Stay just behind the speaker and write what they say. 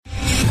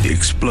the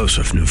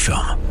explosive new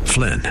film,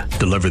 Flynn,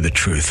 Deliver the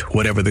Truth,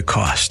 Whatever the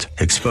Cost,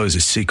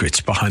 exposes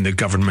secrets behind the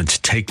government's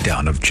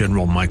takedown of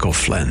General Michael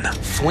Flynn.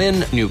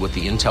 Flynn knew what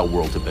the intel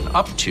world had been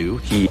up to.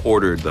 He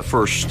ordered the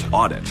first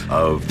audit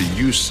of the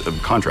use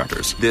of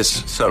contractors.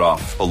 This set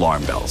off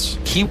alarm bells.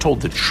 He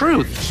told the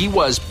truth. He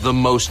was the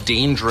most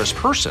dangerous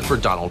person for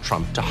Donald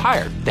Trump to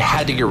hire. They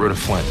had to get rid of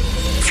Flynn.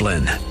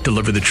 Flynn,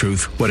 Deliver the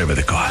Truth, Whatever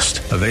the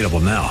Cost. Available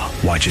now.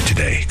 Watch it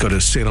today. Go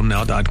to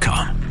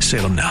salemnow.com.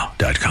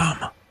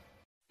 salemnow.com.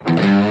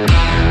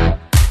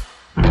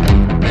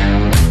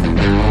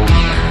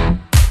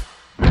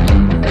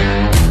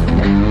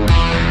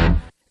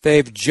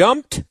 They've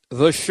jumped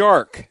the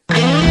shark. Yeah,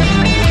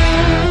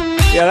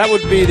 that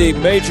would be the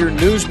major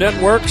news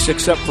networks,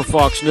 except for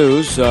Fox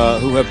News,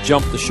 who have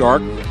jumped the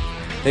shark.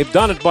 They've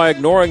done it by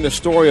ignoring the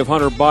story of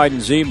Hunter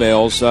Biden's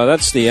emails.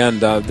 That's the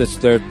end.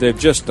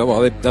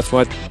 That's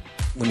what,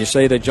 when you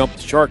say they jumped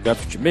the shark,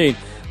 that's what you mean.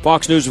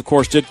 Fox News, of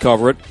course, did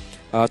cover it.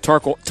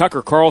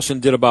 Tucker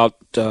Carlson did about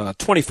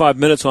 25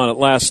 minutes on it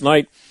last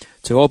night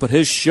to open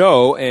his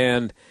show,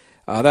 and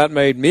that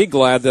made me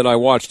glad that I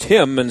watched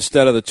him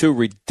instead of the two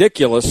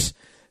ridiculous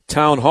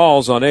town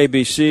halls on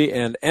ABC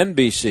and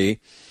NBC.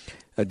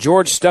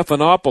 George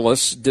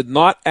Stephanopoulos did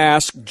not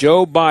ask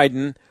Joe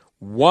Biden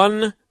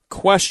one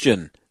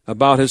question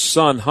about his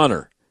son,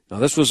 Hunter. Now,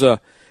 this was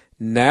a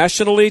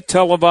nationally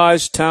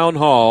televised town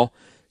hall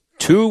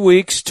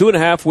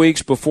 2.5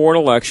 weeks before an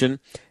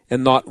election,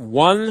 and not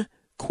one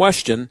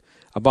question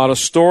about a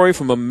story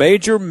from a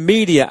major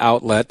media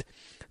outlet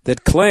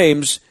that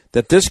claims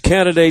that this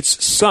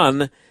candidate's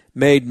son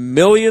made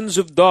millions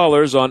of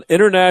dollars on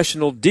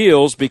international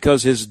deals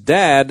because his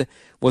dad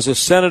was a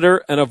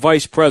senator and a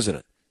vice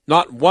president.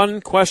 Not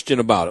one question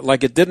about it,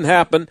 like it didn't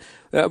happen.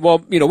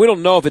 We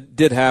don't know if it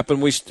did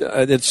happen.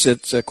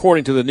 It's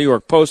according to the New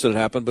York Post that it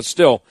happened, but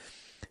still,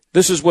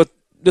 this is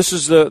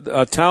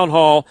the town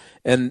hall,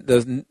 and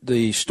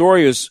the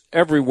story is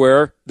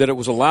everywhere that it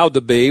was allowed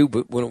to be,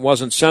 but when it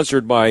wasn't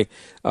censored by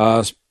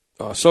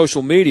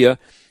social media,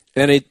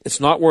 and it's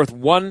not worth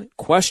one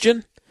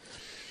question.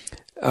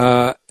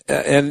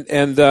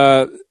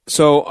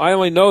 So I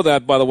only know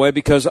that, by the way,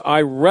 because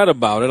I read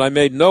about it. I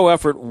made no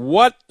effort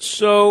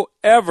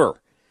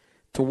whatsoever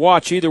to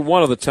watch either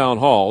one of the town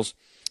halls.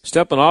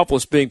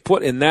 Stephanopoulos being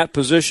put in that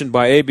position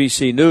by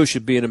ABC News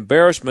should be an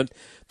embarrassment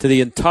to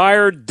the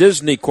entire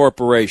Disney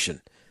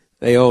Corporation.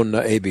 They own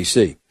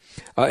ABC.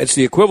 It's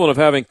the equivalent of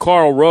having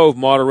Karl Rove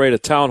moderate a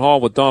town hall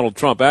with Donald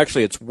Trump.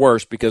 Actually, it's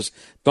worse because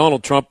Karl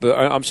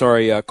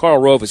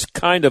Rove is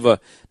kind of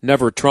a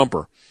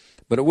never-Trumper.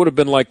 But it would have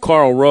been like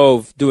Karl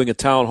Rove doing a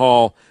town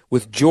hall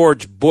with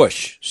George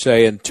Bush,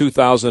 say, in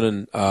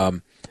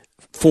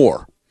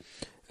 2004.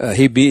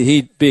 He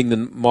being the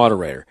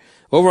moderator.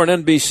 Over on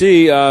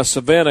NBC,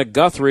 Savannah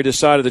Guthrie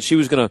decided that she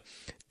was going to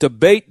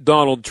debate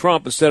Donald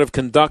Trump instead of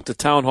conduct a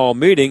town hall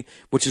meeting,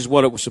 which is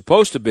what it was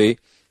supposed to be.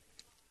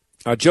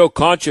 Joe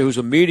Concha, who's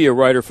a media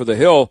writer for The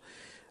Hill,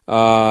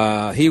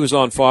 he was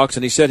on Fox,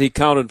 and he said he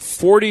counted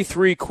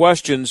 43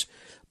 questions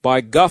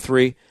by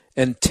Guthrie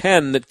and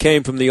 10 that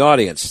came from the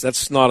audience.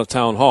 That's not a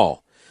town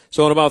hall.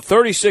 So in about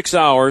 36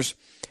 hours,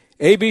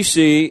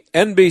 ABC,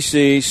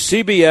 NBC,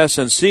 CBS,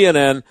 and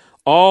CNN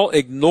all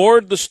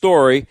ignored the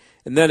story,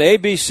 and then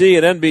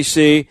ABC and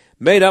NBC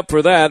made up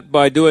for that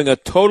by doing a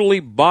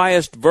totally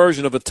biased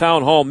version of a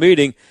town hall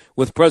meeting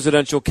with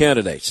presidential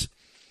candidates.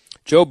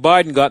 Joe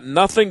Biden got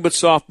nothing but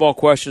softball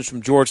questions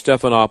from George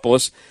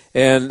Stephanopoulos,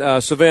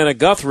 and Savannah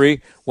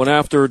Guthrie went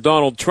after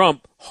Donald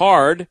Trump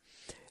hard.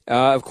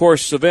 Of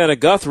course, Savannah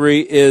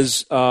Guthrie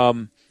is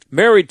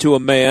married to a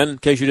man, in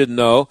case you didn't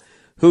know,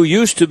 who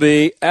used to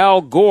be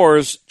Al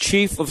Gore's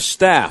chief of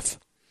staff.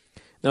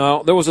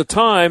 Now, there was a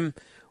time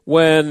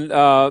when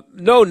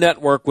no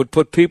network would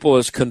put people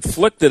as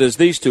conflicted as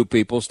these two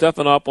people,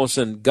 Stephanopoulos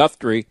and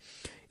Guthrie,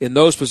 in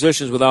those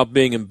positions without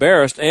being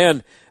embarrassed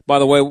and, by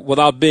the way,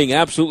 without being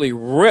absolutely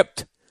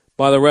ripped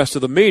by the rest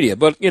of the media.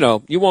 But,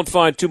 you won't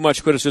find too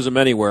much criticism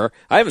anywhere.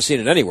 I haven't seen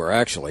it anywhere,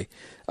 actually.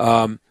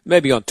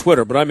 Maybe on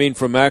Twitter, but I mean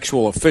from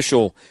actual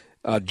official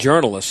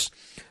journalists.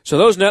 So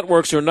those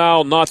networks are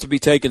now not to be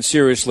taken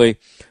seriously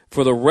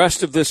for the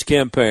rest of this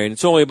campaign.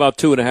 It's only about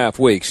 2.5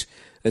 weeks.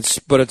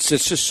 But it's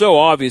just so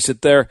obvious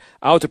that they're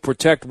out to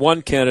protect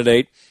one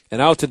candidate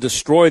and out to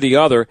destroy the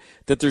other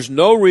that there's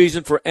no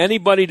reason for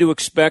anybody to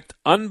expect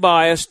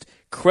unbiased,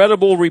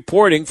 credible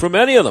reporting from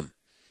any of them.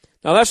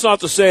 Now, that's not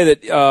to say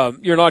that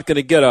you're not going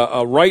to get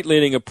a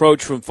right-leaning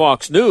approach from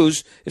Fox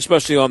News,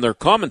 especially on their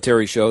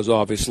commentary shows,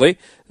 obviously,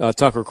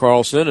 Tucker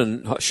Carlson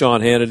and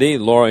Sean Hannity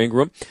and Laura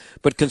Ingraham.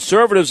 But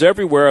conservatives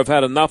everywhere have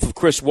had enough of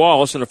Chris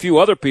Wallace and a few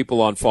other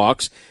people on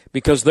Fox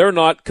because they're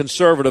not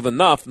conservative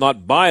enough,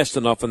 not biased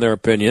enough in their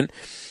opinion.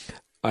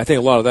 I think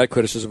a lot of that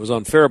criticism is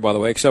unfair, by the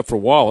way, except for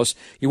Wallace.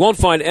 You won't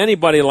find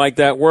anybody like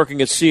that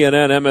working at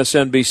CNN,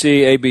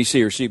 MSNBC,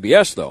 ABC, or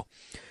CBS, though.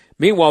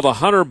 Meanwhile, the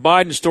Hunter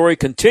Biden story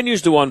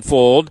continues to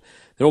unfold.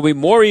 There will be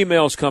more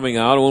emails coming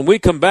out. And when we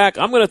come back,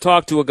 I'm going to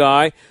talk to a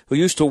guy who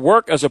used to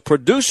work as a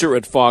producer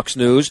at Fox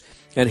News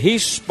and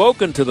he's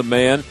spoken to the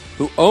man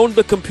who owned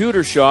the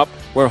computer shop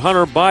where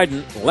Hunter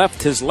Biden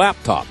left his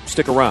laptop.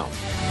 Stick around.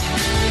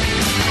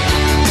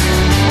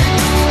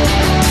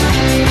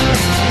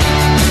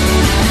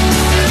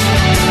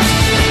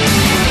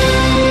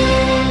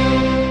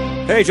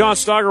 Hey, John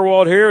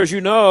Steigerwald here. As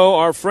you know,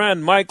 our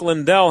friend Mike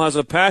Lindell has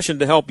a passion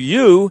to help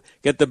you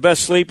get the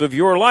best sleep of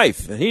your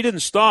life. And he didn't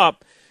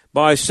stop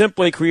by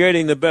simply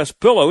creating the best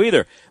pillow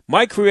either.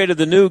 Mike created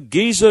the new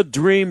Giza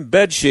Dream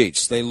bed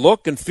sheets. They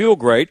look and feel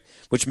great,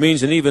 which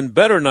means an even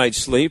better night's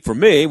sleep for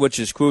me, which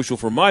is crucial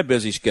for my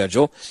busy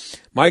schedule.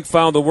 Mike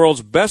found the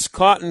world's best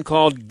cotton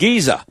called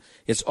Giza.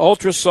 It's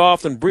ultra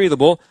soft and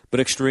breathable, but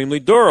extremely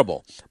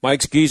durable.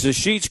 Mike's Giza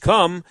sheets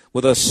come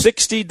with a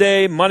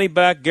 60-day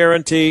money-back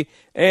guarantee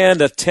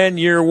and a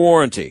 10-year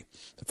warranty.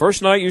 The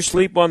first night you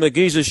sleep on the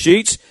Giza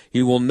sheets,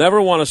 you will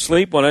never want to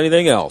sleep on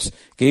anything else.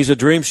 Giza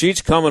Dream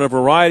sheets come in a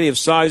variety of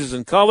sizes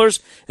and colors,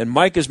 and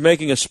Mike is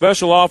making a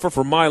special offer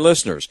for my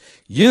listeners.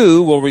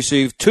 You will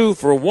receive 2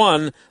 for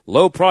 1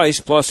 low price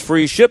plus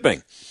free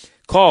shipping.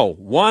 Call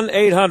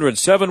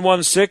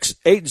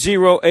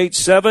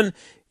 1-800-716-8087.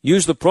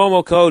 Use the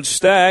promo code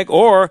STAG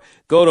or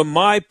go to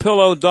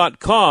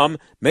mypillow.com.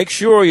 Make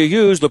sure you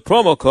use the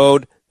promo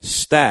code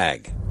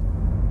STAG.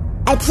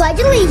 I pledge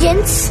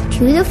allegiance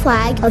to the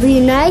flag of the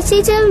United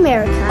States of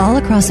America. All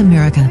across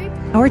America,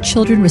 our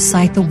children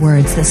recite the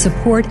words that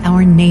support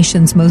our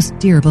nation's most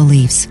dear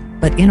beliefs.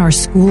 But in our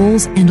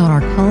schools and on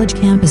our college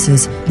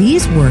campuses,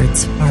 these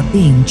words are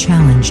being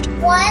challenged.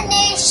 One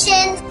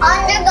nation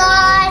under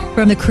God.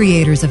 From the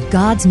creators of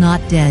God's Not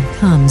Dead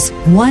comes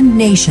One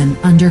Nation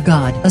Under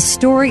God, a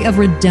story of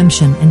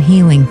redemption and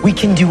healing. We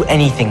can do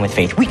anything with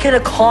faith. We can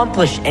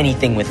accomplish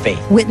anything with faith.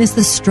 Witness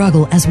the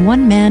struggle as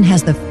one man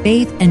has the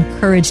faith and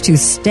courage to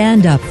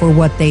stand up for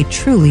what they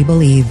truly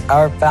believe.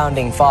 Our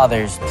founding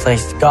fathers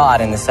placed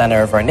God in the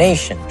center of our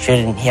nation.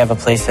 Shouldn't he have a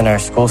place in our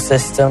school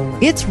system?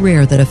 It's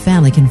rare that a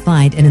family can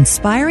find an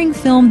inspiring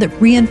film that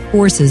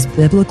reinforces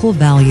biblical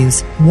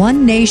values.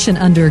 One Nation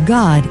Under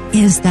God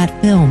is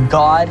that film.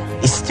 God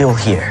is still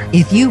here.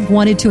 If you've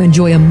wanted to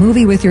enjoy a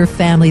movie with your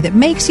family that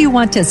makes you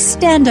want to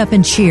stand up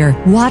and cheer,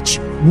 watch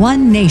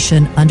One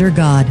Nation Under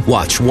God.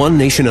 Watch One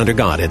Nation Under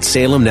God at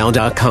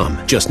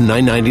salemnow.com. Just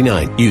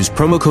 $9.99. Use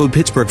promo code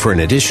Pittsburgh for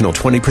an additional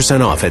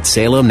 20% off at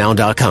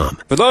salemnow.com.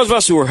 For those of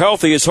us who are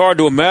healthy, it's hard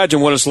to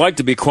imagine what it's like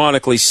to be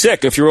chronically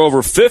sick. If you're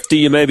over 50,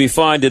 you may be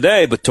fine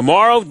today, but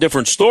tomorrow,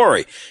 different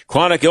story.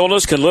 Chronic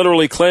illness can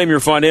literally claim your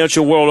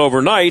financial world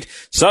overnight.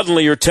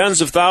 Suddenly, you're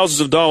tens of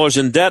thousands of dollars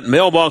in debt,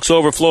 mailbox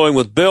overflowing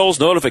with bills,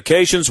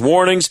 notifications,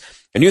 warnings,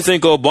 and you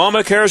think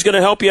Obamacare is going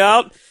to help you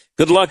out?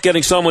 Good luck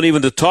getting someone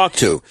even to talk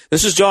to.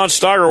 This is John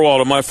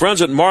Steigerwald, and my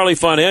friends at Marley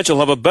Financial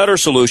have a better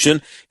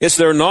solution. It's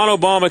their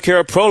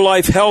non-Obamacare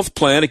pro-life health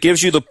plan. It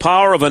gives you the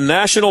power of a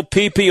national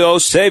PPO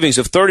savings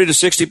of 30 to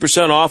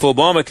 60% off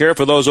Obamacare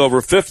for those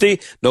over 50,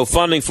 no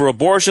funding for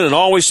abortion, and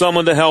always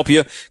someone to help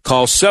you.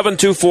 Call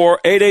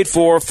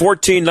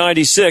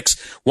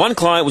 724-884-1496. One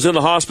client was in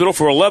the hospital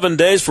for 11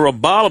 days for a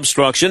bowel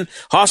obstruction.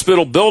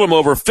 Hospital billed him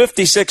over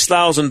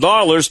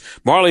 $56,000.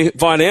 Marley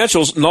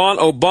Financial's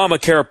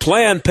non-Obamacare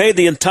plan paid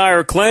the entire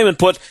claim and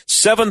put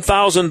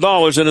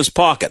 $7,000 in his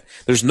pocket.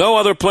 There's no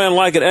other plan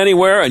like it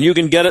anywhere, and you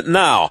can get it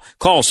now.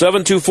 Call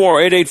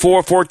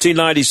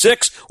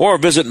 724-884-1496 or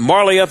visit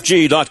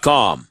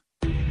marleyfg.com.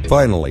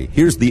 Finally,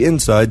 here's the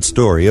inside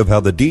story of how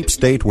the deep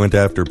state went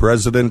after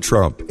President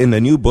Trump in a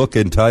new book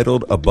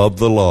entitled Above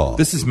the Law.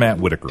 This is Matt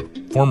Whitaker,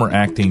 former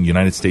acting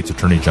United States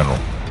Attorney General.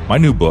 My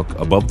new book,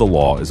 Above the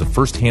Law, is a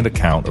first-hand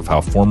account of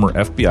how former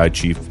FBI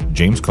Chief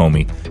James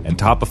Comey and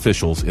top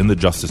officials in the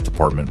Justice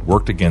Department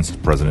worked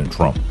against President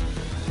Trump.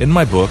 In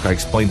my book, I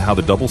explain how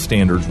the double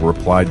standards were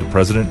applied to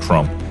President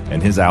Trump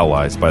and his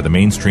allies by the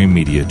mainstream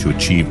media to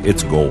achieve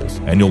its goals.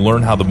 And you'll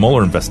learn how the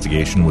Mueller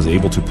investigation was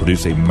able to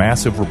produce a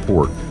massive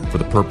report for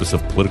the purpose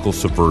of political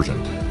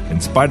subversion,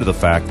 in spite of the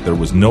fact there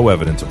was no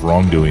evidence of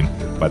wrongdoing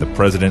by the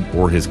president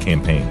or his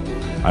campaign.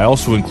 I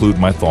also include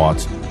my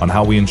thoughts on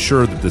how we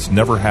ensure that this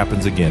never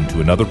happens again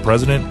to another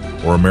president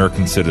or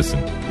American citizen.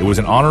 It was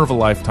an honor of a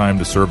lifetime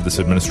to serve this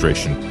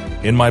administration.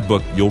 In my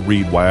book, you'll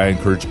read why I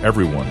encourage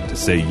everyone to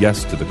say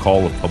yes to the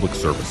call of public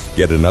service.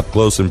 Get an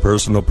up-close and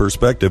personal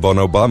perspective on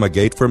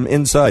Obamagate from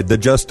inside the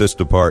Justice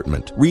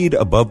Department. Read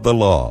Above the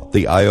Law,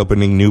 the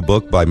eye-opening new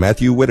book by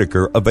Matthew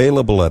Whitaker,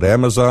 available at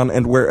Amazon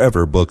and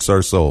wherever books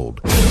are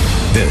sold.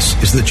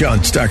 This is the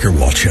John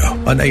Steigerwald Show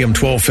on AM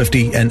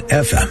 1250 and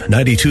FM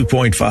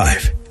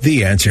 92.5.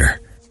 The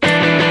Answer.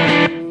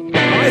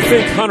 I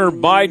think Hunter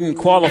Biden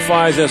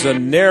qualifies as a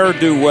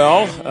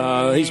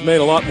ne'er-do-well. He's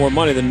made a lot more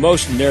money than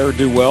most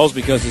ne'er-do-wells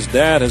because his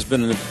dad has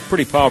been in a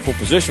pretty powerful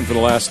position for the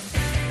last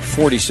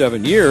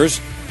 47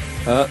 years.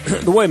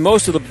 The way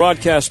most of the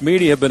broadcast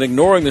media have been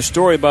ignoring the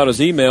story about his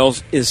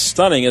emails is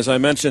stunning, as I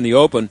mentioned in the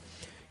open.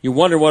 You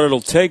wonder what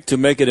it'll take to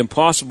make it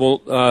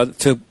impossible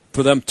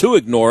for them to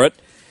ignore it.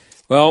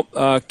 Well,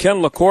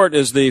 Ken LaCourte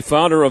is the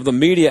founder of the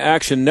Media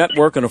Action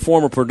Network and a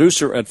former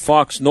producer at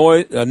Fox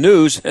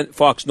News, and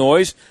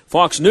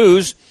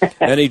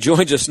he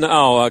joins us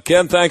now.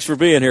 Ken, thanks for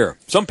being here.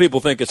 Some people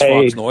think it's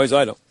Fox Noise.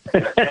 I don't.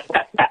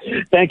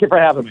 Thank you for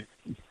having me.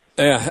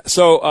 Yeah.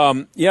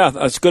 So,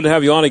 it's good to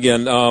have you on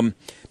again.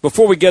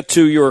 Before we get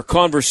to your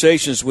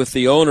conversations with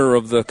the owner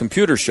of the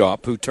computer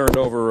shop who turned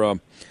over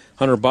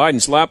Hunter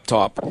Biden's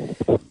laptop,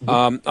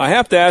 I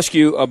have to ask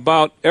you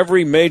about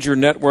every major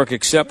network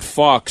except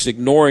Fox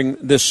ignoring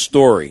this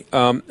story.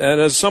 And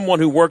as someone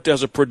who worked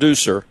as a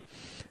producer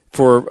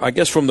for, I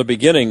guess, from the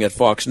beginning at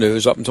Fox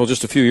News up until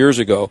just a few years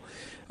ago,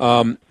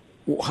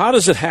 how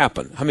does it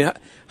happen? I mean,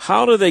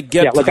 how do they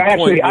get to the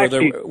point where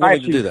they're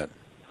willing to do that?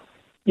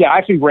 Yeah, I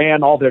actually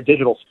ran all their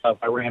digital stuff.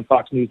 I ran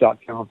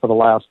FoxNews.com for the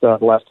last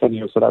 10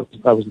 years that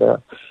I was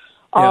there.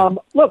 Yeah.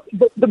 Look,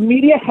 the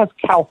media has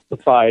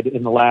calcified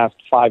in the last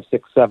 5,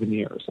 6, 7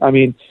 years. I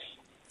mean,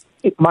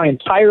 my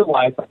entire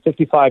life, I'm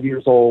 55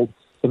 years old,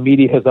 the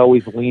media has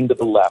always leaned to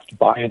the left,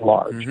 by and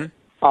large.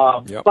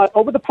 Mm-hmm. But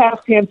over the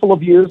past handful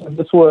of years, and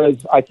this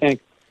was, I think,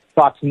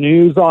 Fox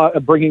News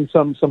bringing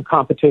some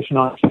competition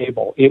on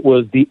cable. It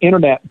was the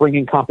Internet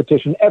bringing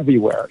competition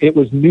everywhere. It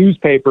was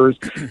newspapers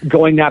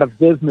going out of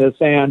business.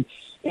 And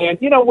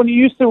you know, when you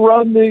used to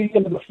run the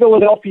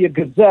Philadelphia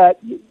Gazette,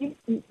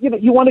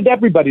 you wanted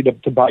everybody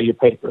to buy your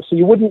paper. So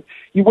you wouldn't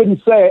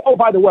say, oh,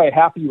 by the way,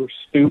 half of you are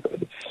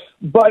stupid.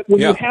 But when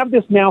you have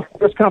this now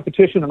fierce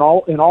competition in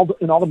all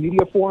the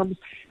media forms,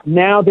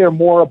 now they're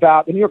more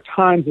about, the New York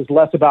Times is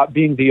less about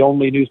being the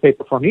only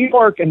newspaper from New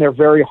York, and they're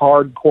very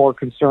hardcore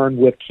concerned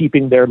with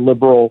keeping their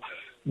liberal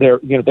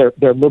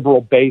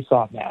base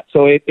on that.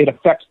 So it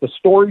affects the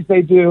stories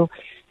they do,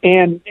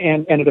 and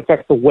it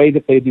affects the way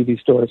that they do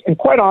these stories. And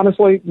quite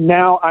honestly,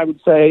 now I would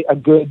say a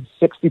good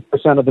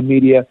 60% of the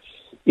media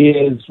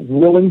is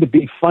willing to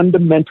be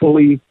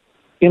fundamentally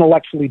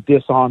intellectually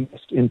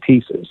dishonest in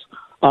pieces.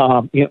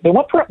 They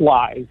won't print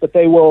lies, but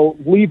they will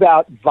leave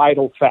out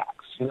vital facts.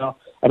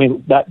 I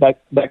mean,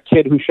 that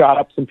kid who shot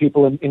up some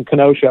people in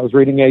Kenosha, I was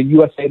reading a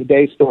USA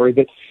Today story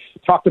that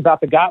talked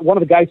about one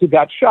of the guys who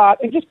got shot,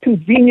 and just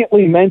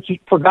conveniently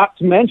forgot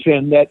to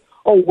mention that,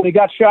 when he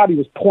got shot, he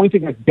was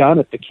pointing a gun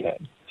at the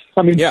kid.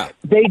 I mean,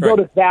 they go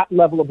to that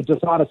level of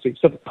dishonesty.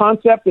 So the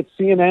concept that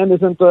CNN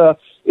isn't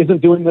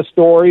doing this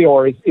story,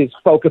 or is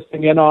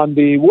focusing in on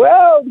the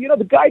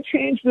guy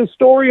changed his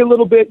story a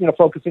little bit,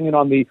 focusing in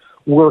on the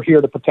we're here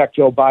to protect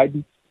Joe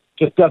Biden,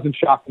 just doesn't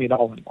shock me at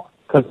all anymore,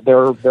 because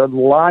they're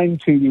lying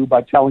to you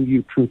by telling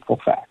you truthful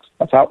facts.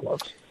 That's how it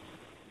works.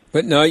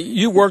 But now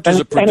you worked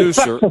as a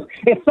producer.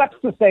 It sucks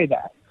to say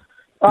that.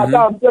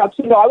 No,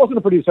 I wasn't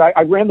a producer.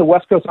 I ran the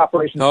West Coast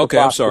operations. Okay,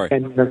 for I'm Fox sorry. For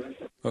 10 years.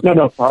 Okay.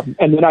 No problem.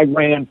 And then I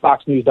ran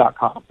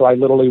FoxNews.com. So I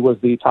literally was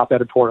the top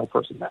editorial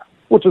person there.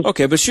 Which was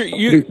okay, but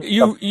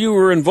you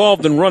were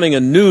involved in running a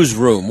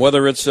newsroom,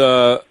 whether it's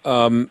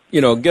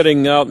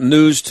getting out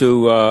news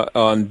to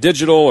on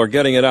digital or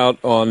getting it out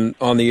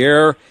on the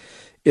air.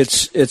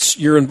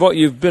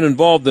 You've been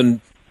involved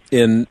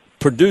in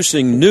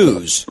producing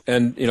news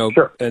and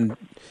sure. and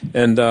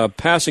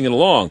passing it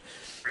along.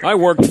 I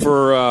worked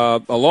for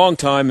a long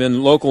time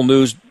in local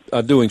news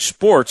doing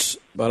sports,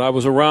 but I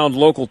was around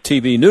local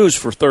TV news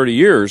for 30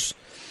 years,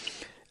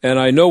 and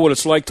I know what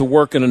it's like to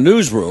work in a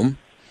newsroom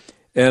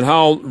and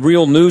how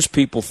real news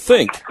people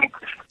think.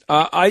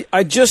 I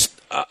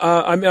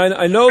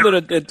know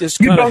that it just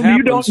kind of happens.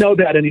 You don't know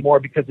that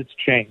anymore because it's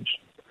changed.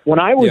 When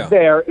I was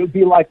there, it would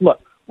be like,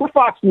 look, we're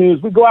Fox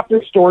News. We go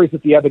after stories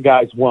that the other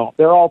guys won't.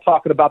 They're all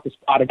talking about the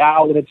spotted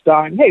owl and it's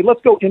dying. Hey,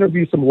 let's go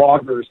interview some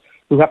loggers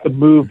who have to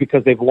move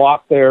because they've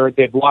lost their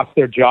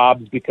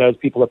jobs because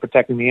people are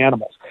protecting the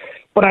animals.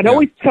 But I'd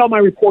always tell my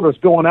reporters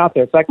going out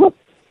there, it's like, look,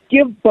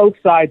 give both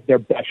sides their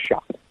best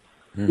shot.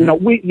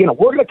 Mm-hmm. We're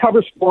going to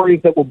cover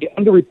stories that will be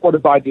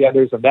underreported by the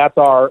others, and that's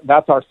our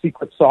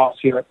secret sauce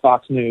here at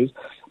Fox News.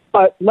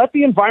 But let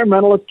the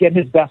environmentalist get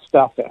his best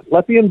stuff in.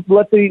 Let the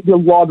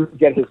logger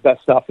get his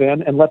best stuff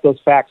in, and let those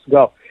facts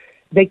go.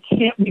 They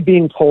can't be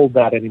being told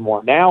that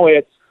anymore. Now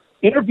it's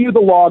interview the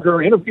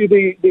logger, interview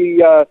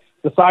the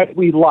side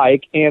we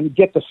like, and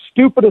get the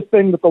stupidest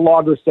thing that the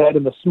logger said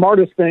and the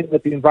smartest thing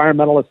that the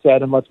environmentalist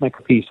said, and let's make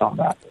a piece on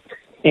that.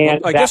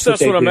 And I guess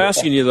that's what I'm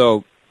asking you,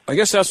 though. I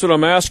guess that's what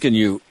I'm asking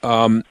you.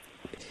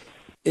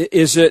 There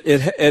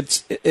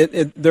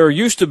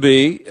used to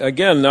be,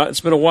 again,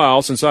 it's been a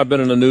while since I've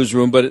been in a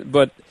newsroom,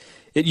 but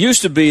it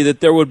used to be that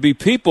there would be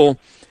people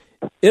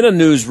in a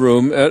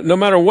newsroom, no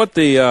matter what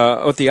the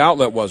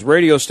outlet was,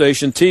 radio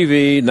station,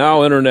 TV,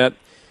 now internet,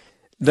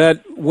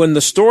 that when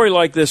the story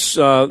like this,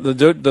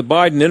 the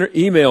Biden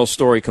email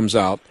story comes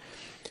out,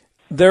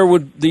 there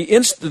would the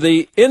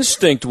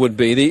instinct would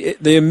be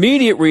the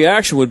immediate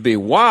reaction would be,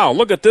 wow,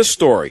 look at this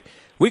story.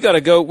 We got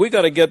to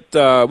get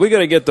the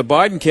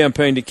Biden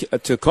campaign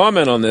to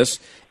comment on this.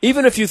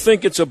 Even if you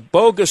think it's a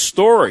bogus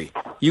story,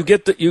 you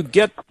get the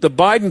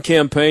Biden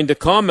campaign to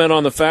comment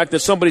on the fact that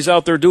somebody's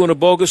out there doing a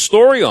bogus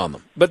story on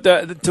them. But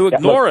to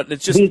ignore it,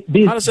 it's just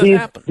how does that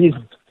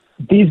happen?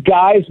 These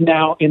guys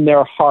now in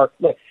their heart,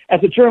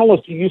 as a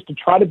journalist, you used to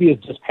try to be as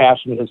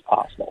dispassionate as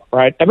possible,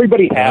 right?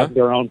 Everybody has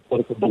their own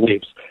political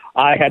beliefs.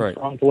 I had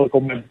strong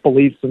political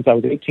beliefs since I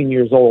was 18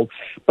 years old.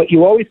 But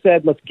you always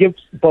said, let's give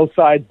both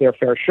sides their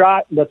fair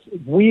shot.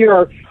 We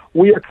are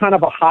kind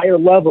of a higher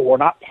level. We're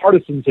not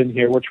partisans in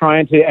here. We're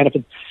trying to,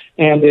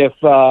 and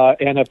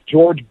if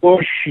George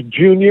Bush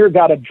Jr.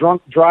 got a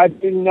drunk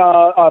driving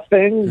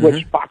thing,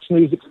 which Fox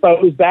News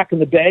exposed back in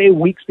the day,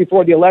 weeks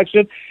before the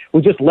election,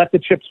 we just let the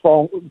chips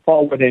fall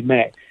where they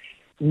may.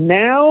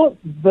 Now,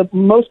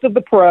 most of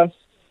the press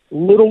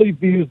literally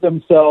views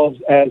themselves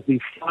as the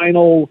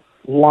final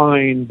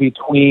line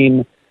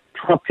between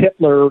Trump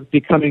Hitler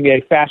becoming a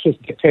fascist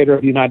dictator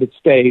of the United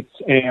States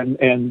and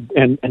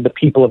the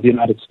people of the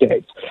United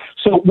States.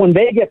 So when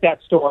they get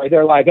that story,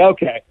 they're like,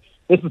 okay,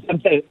 this is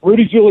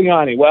Rudy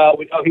Giuliani. Well,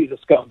 we know he's a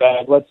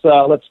scumbag.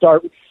 Let's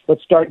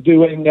start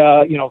doing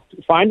go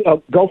find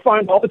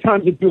all the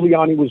times that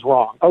Giuliani was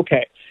wrong.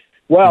 Okay.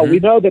 Well, we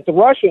know that the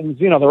Russians.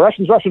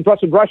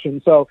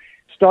 So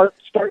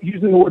start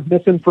using the word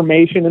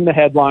misinformation in the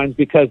headlines,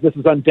 because this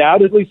is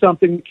undoubtedly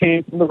something that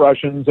came from the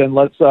Russians, and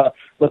let's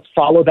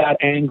follow that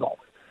angle.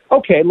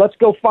 Okay, let's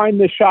go find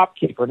this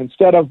shopkeeper, and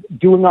instead of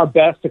doing our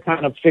best to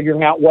kind of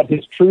figuring out what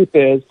his truth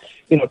is,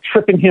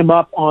 tripping him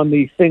up on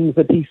the things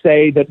that he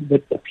say that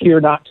appear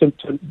not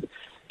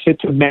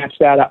to match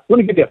that up. Let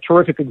me give you a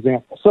terrific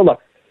example. So look,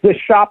 this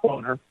shop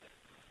owner,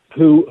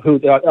 who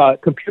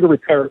computer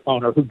repair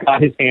owner who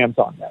got his hands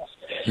on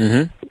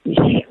this.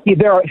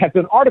 There have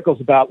been articles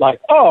about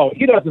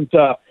he doesn't,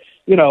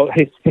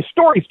 his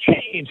stories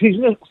change.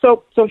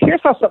 So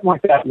here's how something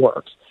like that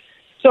works.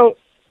 So,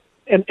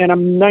 and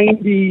I'm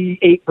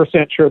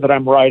 98% sure that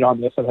I'm right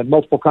on this. I've had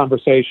multiple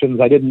conversations.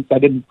 I didn't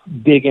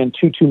dig in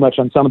too much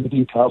on some of the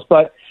details,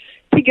 but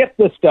he gets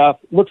this stuff,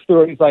 looks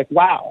through it, he's like,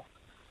 wow,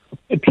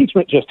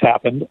 impeachment just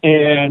happened,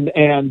 and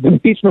the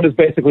impeachment is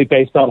basically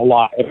based on a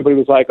lie. Everybody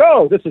was like,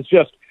 oh, this is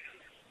just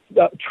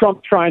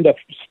Trump trying to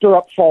stir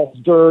up false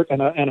dirt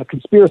and a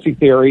conspiracy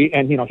theory,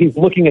 and he's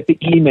looking at the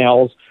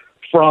emails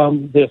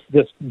from this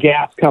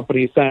gas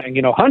company saying,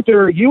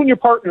 Hunter, you and your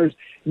partners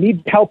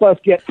need to help us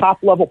get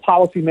top level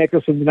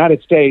policymakers from the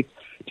United States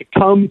to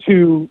come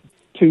to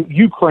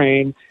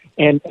Ukraine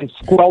and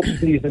squelch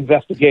these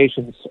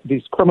investigations,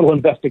 these criminal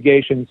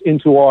investigations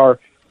into our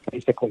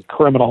basically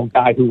criminal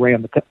guy who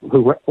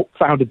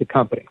founded the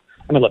company.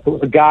 I mean, look, it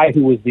was a guy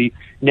who was the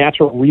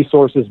natural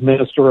resources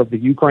minister of the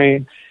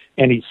Ukraine,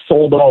 and he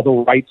sold all the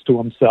rights to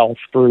himself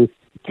through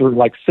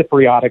like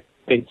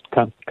Cypriotic-based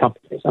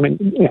companies. I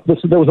mean,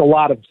 there was a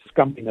lot of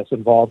scumminess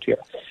involved here.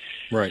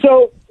 Right.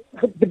 So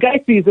the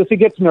guy sees this, he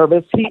gets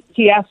nervous.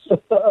 He asks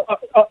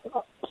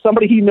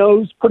somebody he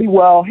knows pretty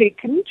well, hey,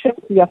 can you check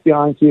with the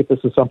FBI and see if this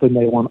is something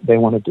they want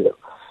to do?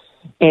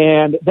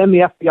 And then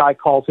the FBI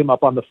calls him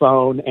up on the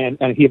phone, and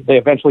they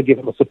eventually give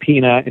him a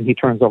subpoena, and he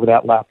turns over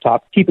that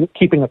laptop,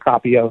 keeping a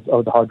copy of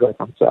the hard drive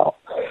for himself.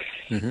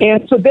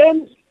 And so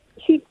then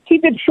he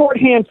did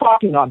shorthand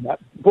talking on that,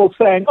 both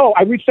saying, oh,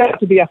 I reached out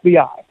to the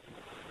FBI.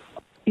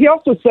 He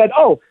also said,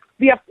 oh,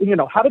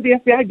 how did the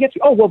FBI get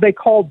you? Oh, well, they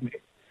called me.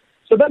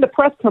 So then the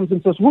press comes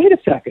and says, wait a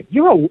second,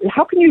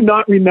 how can you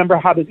not remember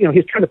how to,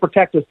 he's trying to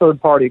protect his third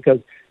party because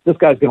this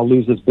guy's going to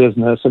lose his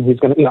business, and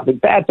he's going to,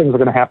 bad things are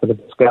going to happen to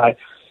this guy.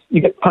 You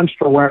get punched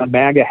for wearing a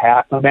MAGA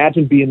hat.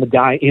 Imagine being the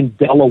guy in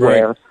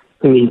Delaware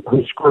who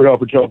screwed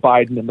over Joe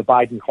Biden and the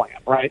Biden clan,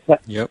 right?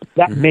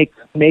 That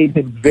made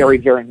him very,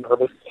 very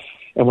nervous.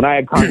 And when I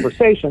had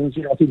conversations,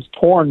 he was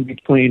torn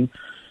between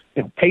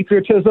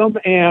patriotism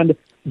and,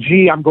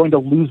 gee, I'm going to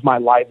lose my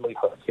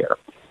livelihood here.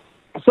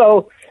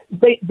 So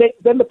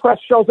then the press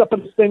shows up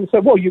in this thing and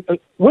said, well,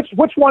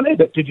 which one is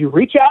it? Did you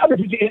reach out? Or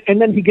did you? And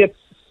then he gets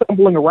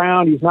stumbling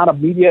around. He's not a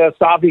media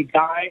savvy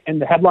guy.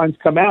 And the headlines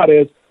come out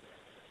is,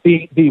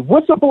 the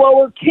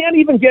whistleblower can't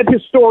even get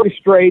his story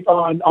straight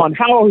on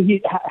how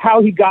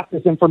he got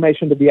this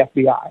information to the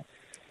FBI.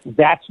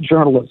 That's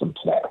journalism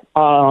today,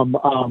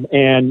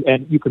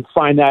 and you can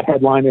find that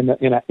headline in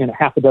a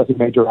half a dozen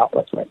major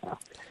outlets right now,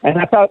 and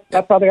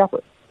that's how they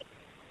operate.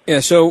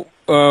 Yeah. So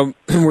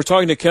we're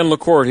talking to Ken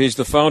LaCourte. He's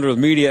the founder of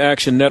the Media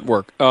Action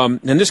Network,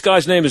 and this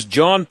guy's name is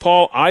John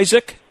Paul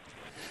Isaac.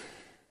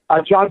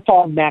 John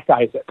Paul Mac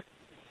Isaac.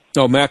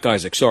 Oh, Mac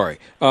Isaac. Sorry.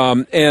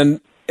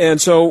 And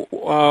so,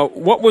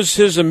 what was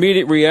his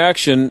immediate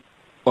reaction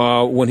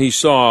when he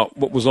saw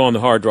what was on the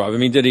hard drive? I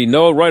mean, did he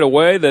know right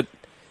away that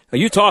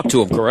you talked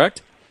to him,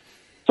 correct?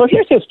 So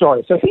here's his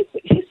story. So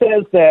he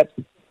says that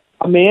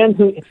a man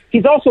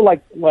he's also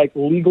like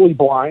legally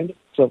blind.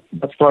 So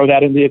let's throw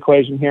that in the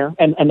equation here.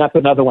 And that's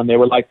another one. They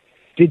were like,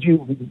 did you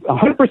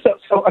 100%?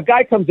 So a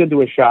guy comes into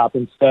his shop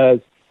and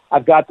says,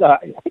 I've got, I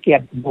think he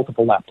had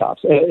multiple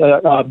laptops.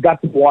 I've got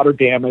some water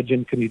damage,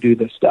 and can you do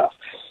this stuff?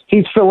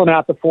 He's filling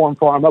out the form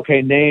for him.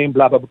 Okay, name,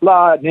 blah, blah, blah,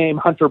 blah, name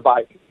Hunter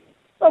Biden.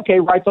 Okay,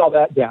 writes all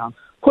that down,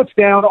 puts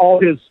down all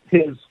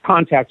his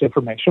contact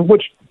information,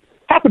 which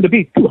happened to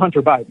be to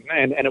Hunter Biden,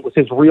 and it was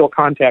his real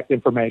contact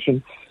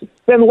information.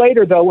 Then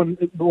later, though, when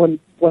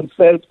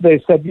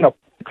they said,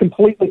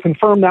 completely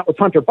confirm that was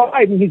Hunter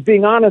Biden, he's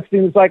being honest,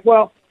 and he's like,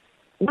 well,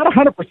 not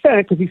 100%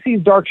 because he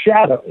sees dark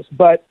shadows,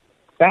 but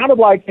sounded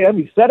like him.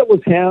 He said it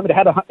was him. It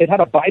had a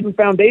Biden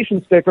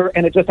Foundation sticker,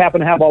 and it just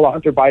happened to have all of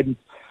Hunter Biden's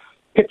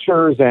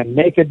pictures and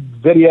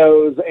naked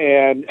videos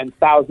and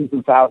thousands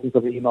of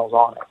emails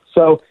on it.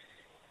 So,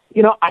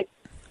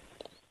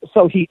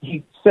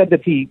 he said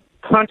that he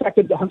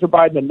contacted Hunter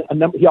Biden,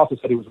 and he also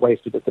said he was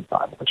wasted at the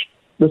time, which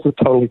this is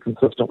totally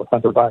consistent with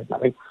Hunter Biden. I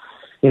mean,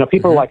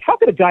 people are like, how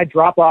could a guy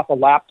drop off a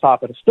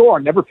laptop at a store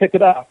and never pick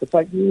it up? It's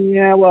like,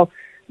 yeah, well,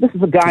 this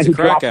is a guy who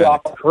dropped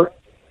off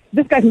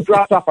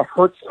a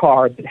Hertz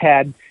card that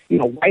had,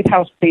 White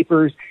House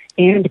papers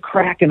and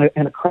crack and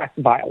a crack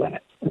vial in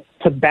it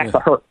to back the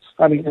Hertz.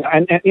 I mean,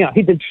 and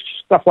he did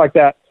stuff like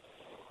that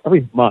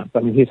every month. I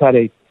mean, he's had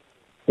a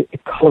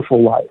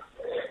colorful life.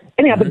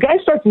 Anyhow, the guy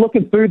starts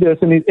looking through this,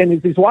 and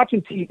he's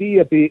watching TV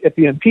at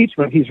the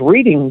impeachment. He's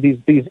reading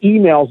these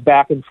emails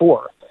back and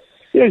forth.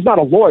 He's not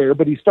a lawyer,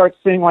 but he starts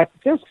seeing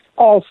there's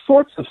all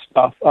sorts of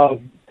stuff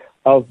of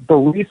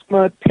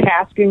Burisma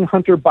tasking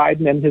Hunter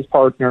Biden and his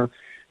partner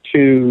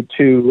to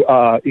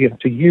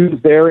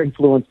use their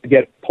influence to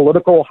get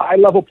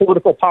high-level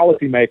political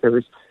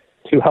policymakers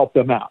to help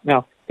them out.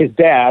 Now, his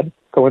dad,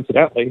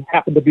 coincidentally,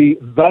 happened to be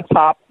the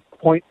top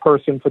point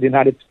person for the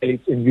United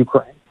States in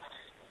Ukraine.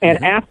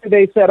 And after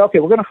they said, okay,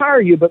 we're going to hire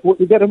you, but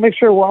we've got to make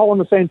sure we're all on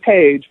the same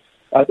page,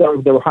 they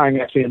were hiring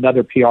actually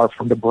another PR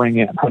firm to bring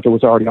in. Hunter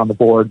was already on the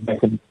board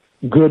making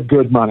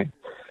good money.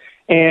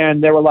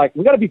 And they were like,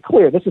 we got to be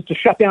clear, this is to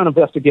shut down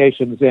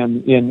investigations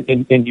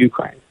in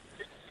Ukraine.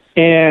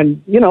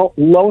 And,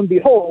 lo and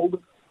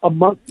behold, a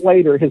month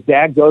later, his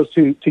dad goes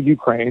to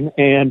Ukraine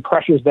and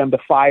pressures them to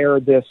fire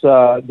this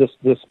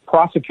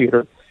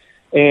prosecutor.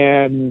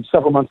 And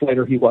several months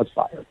later, he was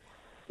fired.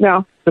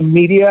 Now, the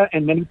media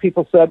and many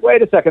people said,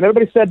 wait a second,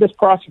 everybody said this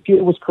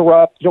prosecutor was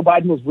corrupt. Joe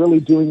Biden was really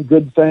doing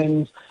good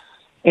things.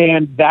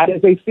 And that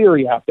is a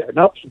theory out there.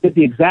 No, he did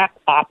the exact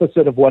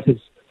opposite of what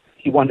his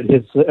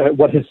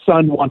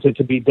son wanted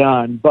to be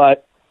done.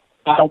 But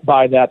I don't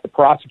buy that. The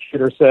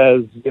prosecutor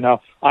says,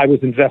 I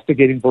was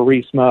investigating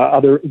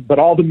Burisma. But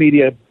all the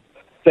media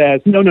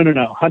says, no.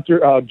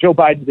 Joe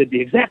Biden did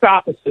the exact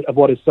opposite of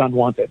what his son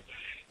wanted.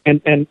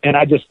 And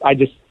I just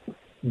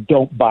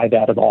don't buy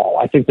that at all.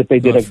 I think that they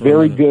did a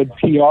very good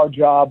PR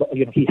job.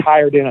 He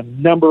hired in a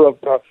number of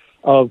the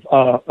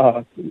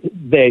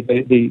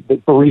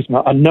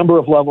Burisma, a number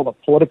of level of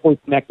politically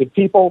connected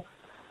people.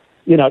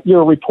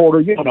 You're a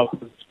reporter. You don't know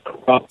who's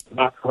corrupt,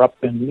 not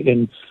corrupt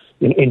in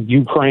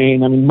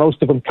Ukraine. I mean,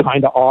 most of them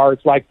kind of are.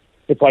 It's like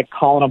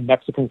calling a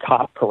Mexican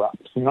cop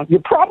corrupt. You're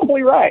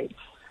probably right.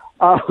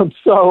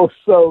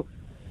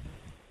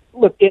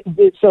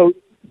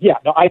 Yeah,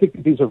 no, I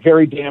think these are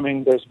very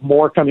damning. There's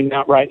more coming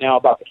out right now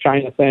about the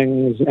China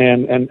things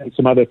and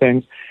some other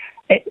things.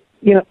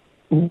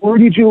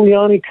 Rudy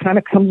Giuliani kind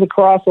of comes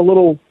across a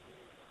little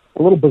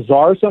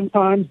bizarre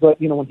sometimes, but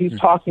when he's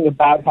talking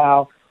about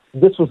how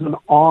this was an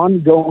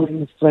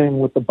ongoing thing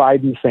with the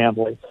Biden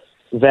family,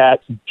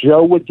 that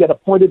Joe would get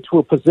appointed to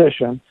a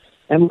position,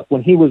 and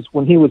when he was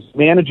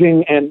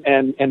managing and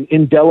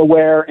in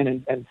Delaware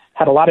and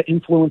had a lot of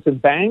influence in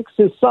banks,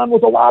 his son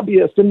was a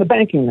lobbyist in the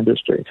banking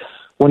industry.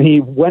 When he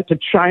went to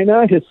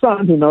China, his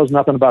son, who knows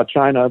nothing about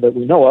China that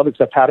we know of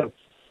except how to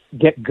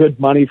get good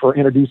money for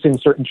introducing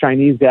certain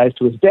Chinese guys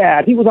to his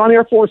dad, he was on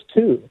Air Force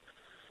Two.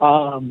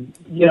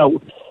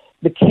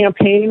 The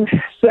campaign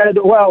said,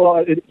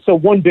 so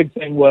one big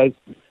thing was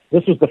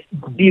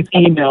these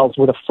emails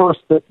were the first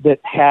that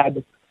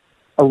had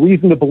a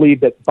reason to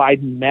believe that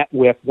Biden met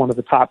with one of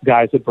the top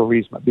guys at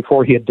Burisma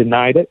before he had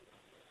denied it.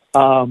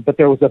 But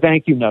there was a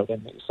thank you note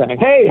in there saying,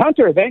 hey,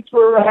 Hunter, thanks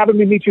for having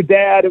me meet your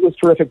dad. It was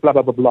terrific, blah,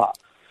 blah, blah, blah.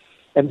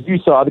 And as you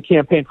saw, the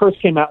campaign first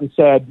came out and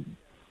said,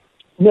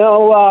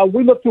 no,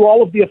 we looked through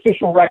all of the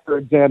official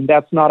records, and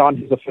that's not on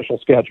his official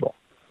schedule.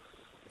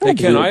 Hey,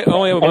 Ken, I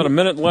only have about a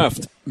minute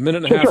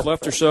and a half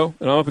left or so,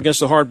 and I'm up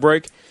against a hard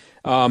break.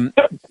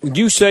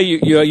 You say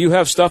you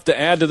have stuff to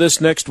add to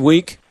this next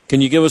week. Can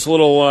you give us a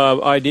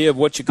little idea of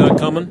what you got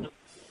coming?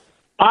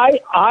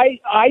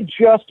 I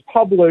just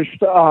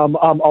published a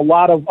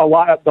lot of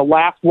the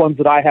last ones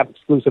that I have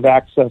exclusive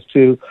access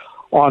to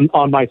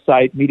on my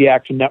site,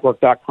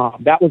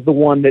 MediaActionNetwork.com. That was the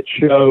one that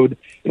showed.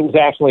 It was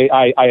actually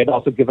I had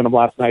also given them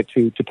last night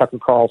to Tucker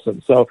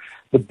Carlson. So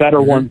the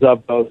better ones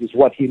of those is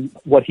what he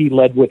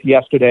led with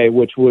yesterday,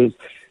 which was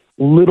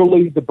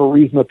literally the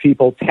Burisma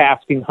people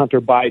tasking Hunter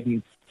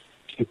Biden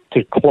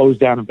to close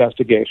down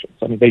investigations.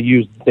 I mean, they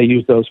used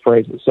those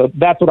phrases. So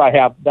that's what I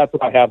have. That's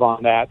what I have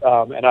on that,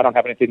 and I don't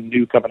have anything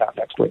new coming out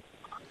next week.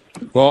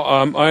 Well,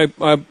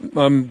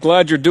 I'm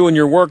glad you're doing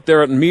your work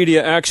there at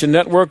Media Action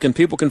Network, and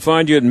people can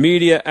find you at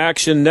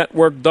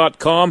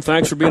MediaActionNetwork.com.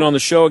 Thanks for being on the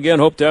show again.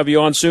 Hope to have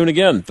you on soon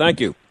again. Thank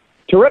you.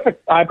 Terrific.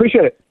 I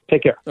appreciate it.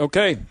 Take care.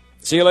 Okay.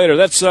 See you later.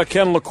 That's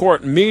Ken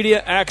LaCourte,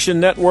 Media Action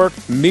Network,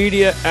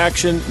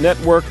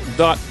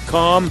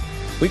 MediaActionNetwork.com.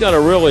 We got a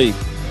really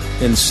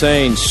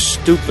insane,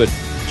 stupid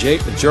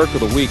jerk of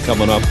the week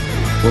coming up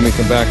when we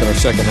come back in our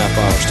second half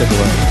hour. Stick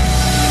around.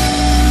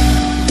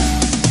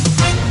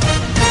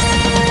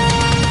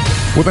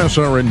 With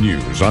SRN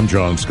News, I'm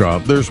John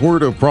Scott. There's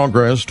word of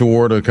progress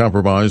toward a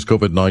compromised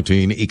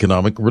COVID-19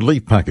 economic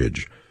relief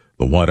package.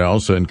 The White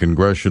House and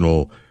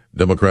congressional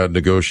Democrat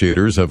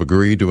negotiators have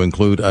agreed to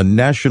include a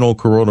national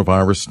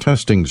coronavirus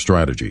testing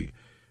strategy,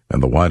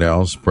 and the White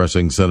House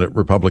pressing Senate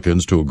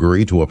Republicans to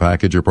agree to a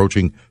package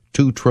approaching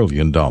 $2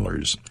 trillion.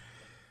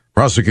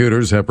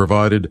 Prosecutors have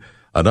provided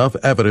enough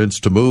evidence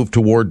to move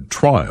toward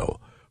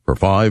trial for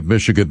 5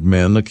 Michigan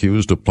men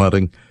accused of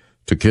plotting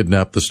to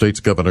kidnap the state's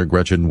governor,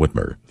 Gretchen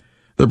Whitmer.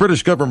 The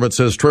British government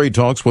says trade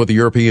talks with the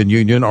European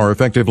Union are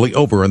effectively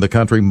over and the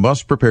country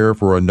must prepare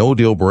for a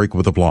no-deal break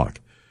with the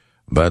bloc.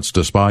 That's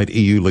despite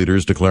EU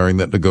leaders declaring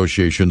that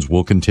negotiations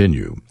will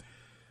continue.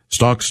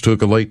 Stocks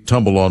took a late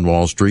tumble on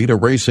Wall Street,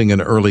 erasing an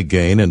early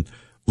gain and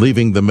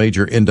leaving the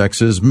major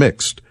indexes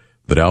mixed.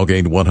 The Dow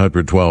gained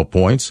 112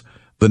 points.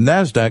 The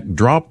Nasdaq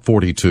dropped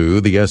 42.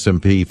 The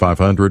S&P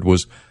 500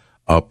 was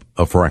up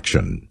a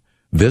fraction.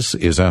 This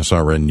is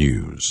SRN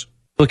News.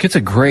 Look, it's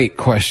a great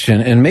question,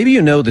 and maybe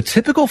you know the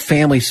typical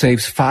family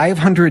saves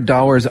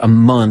 $500 a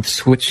month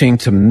switching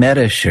to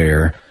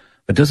MediShare,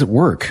 but does it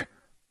work?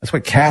 That's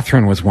what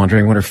Catherine was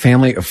wondering when her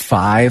family of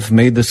 5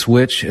 made the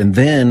switch, and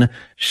then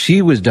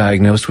she was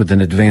diagnosed with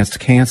an advanced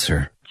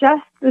cancer.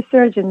 Just the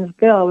surgeon's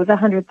bill was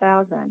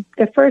 $100,000.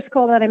 The first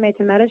call that I made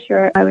to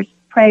MediShare, I was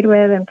prayed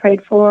with and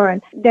prayed for,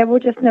 and there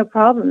were just no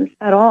problems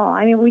at all.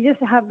 I mean, we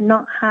just have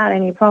not had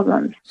any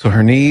problems. So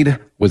her need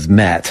was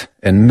met.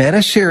 And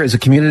MediShare is a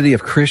community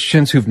of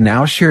Christians who've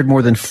now shared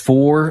more than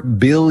 $4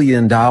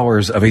 billion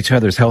of each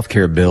other's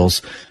healthcare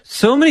bills.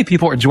 So many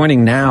people are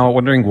joining now,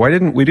 wondering, why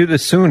didn't we do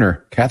this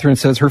sooner? Catherine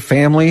says her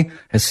family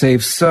has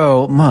saved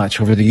so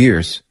much over the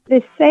years.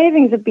 The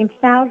savings have been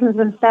thousands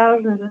and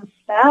thousands and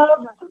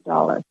thousands of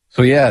dollars.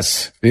 So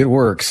yes, it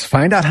works.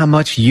 Find out how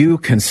much you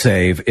can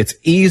save. It's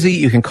easy.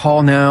 You can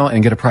call now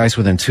and get a price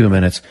within 2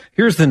 minutes.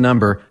 Here's the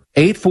number,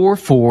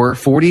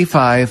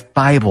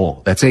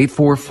 844-45-BIBLE. That's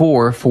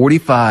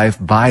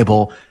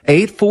 844-45-BIBLE.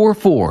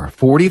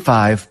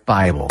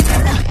 844-45-BIBLE.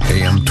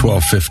 AM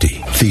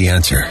 1250, The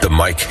Answer, The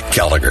Mike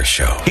Gallagher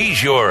Show.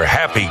 He's your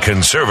happy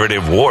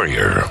conservative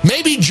warrior.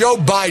 Maybe Joe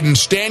Biden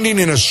standing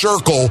in a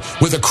circle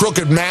with a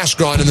crooked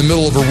mask on in the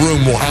middle of a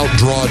room will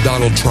outdraw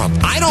Donald Trump.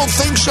 I don't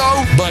think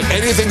so, but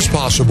anything's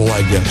possible,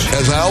 I guess.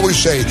 As I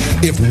always say,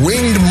 if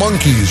winged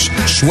monkeys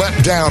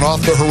swept down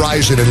off the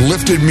horizon and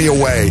lifted me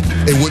away,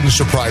 it wouldn't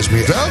surprise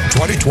me.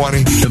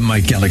 2020. The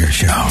Mike Gallagher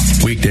Show,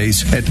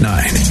 weekdays at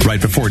 9,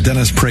 right before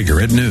Dennis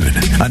Prager at noon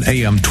on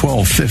AM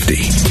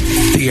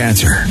 1250. The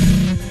Answer.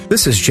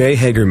 This is Jay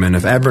Hagerman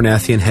of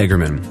Abernathy and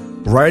Hagerman.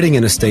 Writing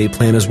an estate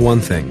plan is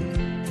one thing.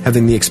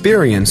 Having the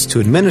experience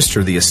to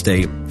administer the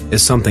estate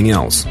is something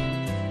else.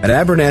 At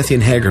Abernathy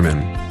and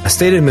Hagerman,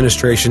 estate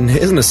administration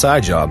isn't a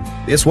side job,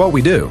 it's what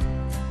we do.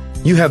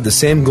 You have the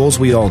same goals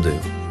we all do,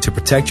 to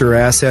protect your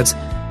assets,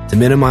 to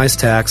minimize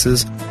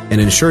taxes, and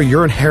ensure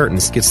your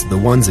inheritance gets to the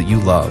ones that you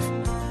love.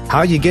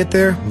 How you get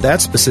there,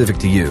 that's specific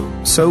to you.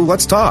 So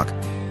let's talk.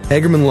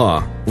 Hagerman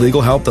Law,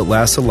 legal help that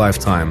lasts a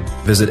lifetime.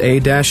 Visit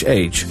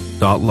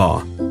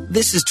a-h.law.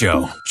 This is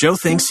Joe. Joe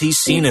thinks he's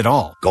seen it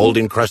all.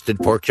 Gold-encrusted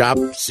pork chop?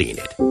 Seen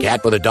it.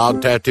 Cat with a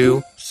dog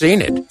tattoo?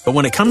 Seen it. But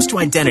when it comes to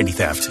identity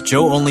theft,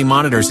 Joe only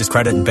monitors his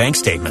credit and bank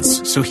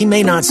statements, so he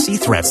may not see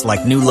threats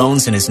like new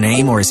loans in his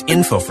name or his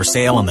info for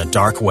sale on the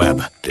dark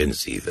web. Didn't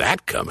see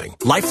that coming.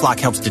 LifeLock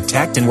helps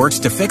detect and works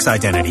to fix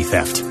identity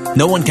theft.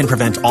 No one can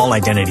prevent all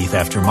identity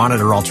theft or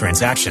monitor all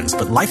transactions,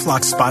 but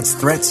LifeLock spots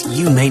threats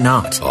you may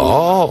not.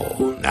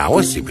 Oh, now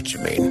I see what you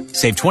mean.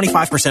 Save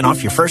 25%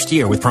 off your first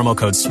year with promo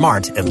code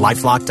SMART at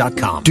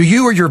LifeLock.com. Do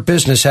you or your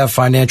business have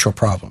financial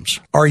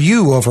problems? Are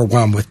you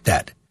overwhelmed with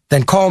debt?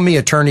 Then call me,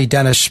 Attorney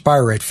Dennis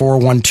Spire, at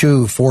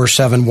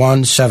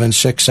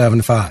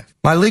 412-471-7675.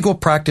 My legal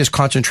practice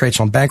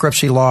concentrates on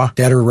bankruptcy law,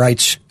 debtor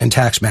rights, and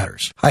tax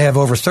matters. I have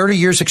over 30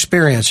 years'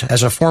 experience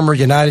as a former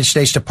United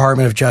States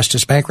Department of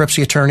Justice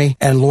bankruptcy attorney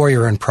and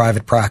lawyer in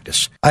private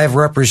practice. I have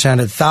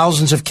represented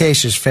thousands of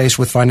cases faced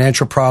with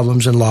financial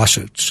problems and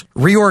lawsuits.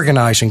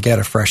 Reorganize and get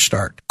a fresh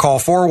start. Call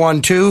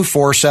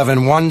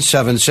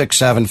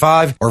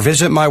 412-471-7675 or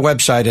visit my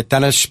website at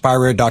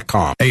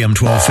DennisSpira.com. AM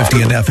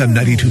 1250 and FM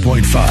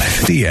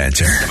 92.5, The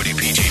Answer.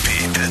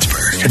 WPGP,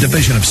 Pittsburgh. A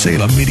division of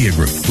Salem Media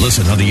Group.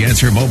 Listen on the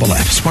Answer mobile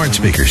app, smart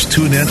speakers,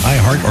 TuneIn,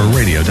 iHeart, or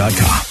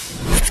radio.com.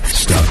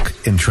 Stuck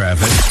in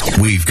traffic?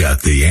 We've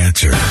got the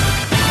answer.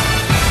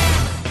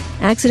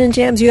 Accident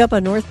jams you up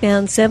on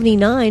northbound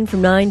 79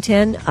 from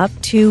 910 up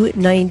to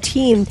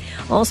 19.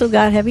 Also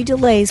got heavy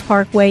delays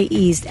Parkway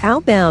East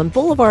outbound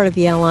Boulevard of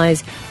the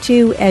Allies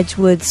to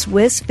Edgewood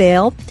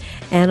Swissvale.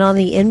 And on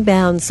the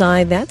inbound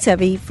side, that's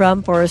heavy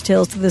from Forest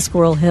Hills to the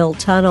Squirrel Hill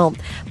Tunnel.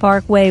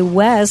 Parkway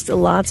West,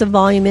 lots of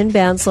volume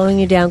inbound, slowing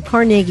you down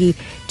Carnegie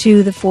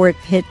to the Fort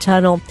Pitt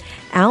Tunnel.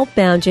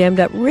 Outbound jammed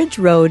up Ridge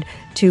Road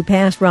to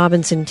past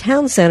Robinson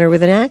Town Center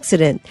with an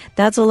accident.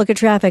 That's a look at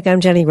traffic.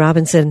 I'm Jenny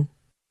Robinson.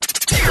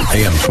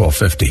 AM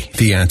 1250,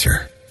 The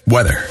Answer.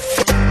 Weather.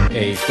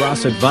 A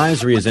frost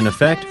advisory is in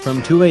effect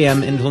from 2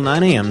 a.m. until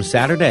 9 a.m.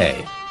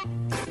 Saturday.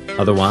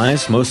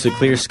 Otherwise, mostly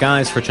clear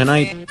skies for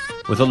tonight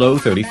with a low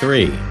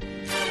 33.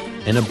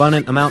 An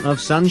abundant amount of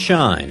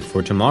sunshine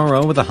for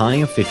tomorrow with a high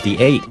of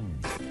 58.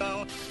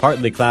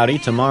 Partly cloudy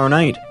tomorrow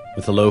night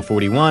with a low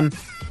 41.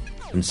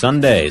 And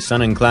Sunday,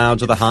 sun and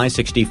clouds with a high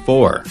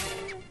 64.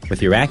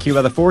 With your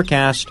AccuWeather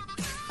forecast,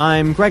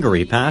 I'm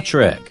Gregory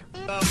Patrick.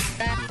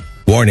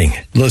 Warning,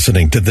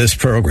 listening to this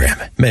program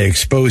may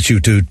expose you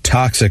to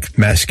toxic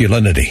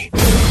masculinity.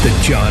 The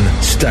John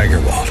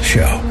Steigerwald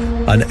Show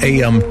on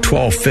AM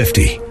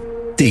 1250.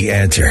 The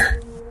Answer.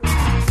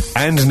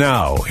 And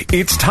now,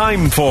 it's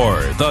time for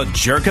The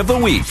Jerk of the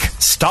Week,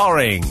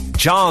 starring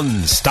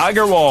John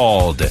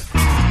Steigerwald.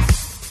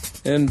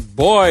 And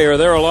boy, are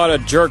there a lot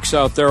of jerks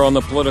out there on the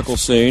political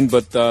scene,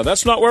 but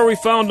that's not where we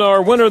found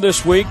our winner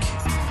this week.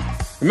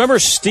 Remember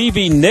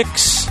Stevie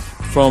Nicks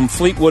from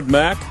Fleetwood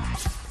Mac?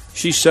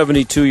 She's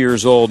 72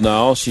 years old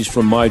now. She's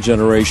from my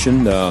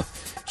generation.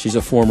 She's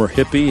a former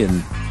hippie,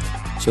 and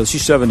so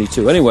she's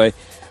 72. Anyway,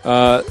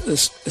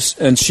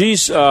 and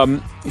she's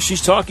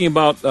talking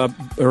about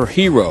her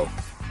hero.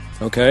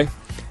 Okay,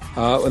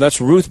 that's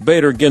Ruth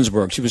Bader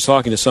Ginsburg. She was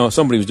talking to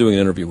somebody who was doing an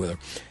interview with her,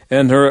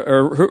 and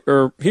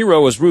her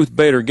hero is Ruth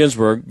Bader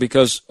Ginsburg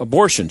because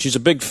abortion. She's a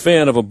big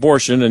fan of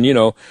abortion,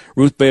 and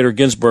Ruth Bader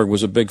Ginsburg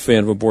was a big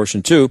fan of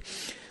abortion too.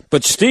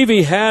 But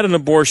Stevie had an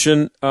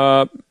abortion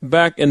back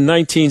in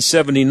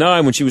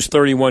 1979 when she was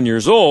 31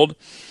 years old.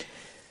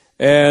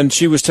 And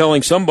she was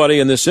telling somebody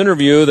in this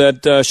interview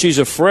that she's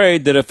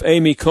afraid that if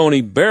Amy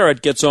Coney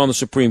Barrett gets on the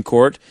Supreme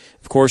Court,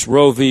 of course,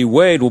 Roe v.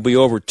 Wade will be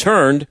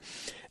overturned.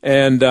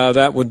 And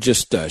that would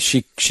just,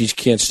 she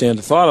can't stand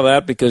the thought of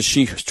that because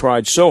she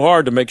tried so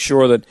hard to make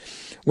sure that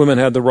women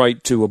had the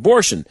right to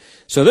abortion.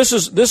 So this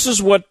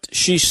is what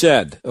she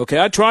said. Okay,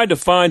 I tried to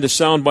find a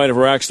soundbite of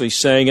her actually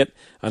saying it.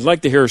 I'd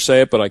like to hear her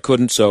say it, but I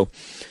couldn't. So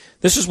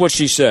this is what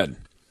she said.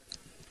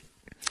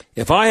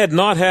 If I had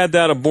not had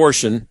that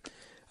abortion,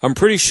 I'm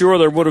pretty sure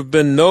there would have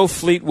been no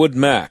Fleetwood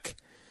Mac.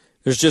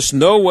 There's just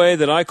no way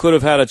that I could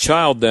have had a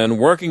child then,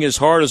 working as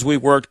hard as we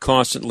worked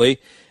constantly.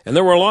 And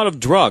there were a lot of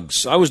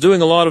drugs. I was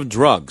doing a lot of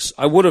drugs.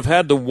 I would have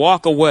had to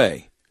walk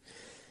away.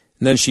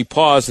 And then she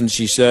paused and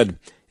she said,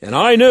 and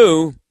I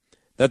knew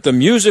that the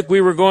music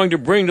we were going to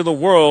bring to the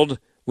world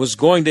was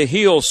going to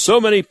heal so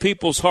many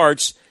people's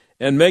hearts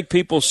and make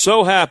people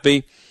so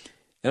happy.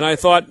 And I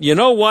thought, you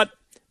know what?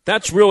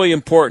 That's really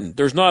important.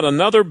 There's not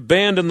another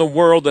band in the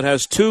world that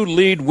has two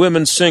lead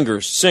women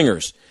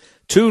singers,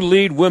 two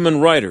lead women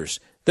writers.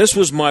 This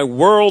was my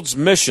world's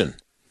mission.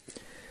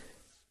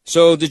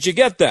 So did you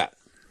get that?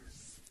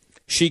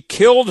 She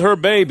killed her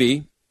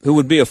baby, who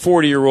would be a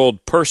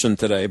 40-year-old person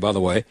today, by the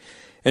way,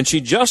 and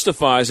she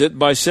justifies it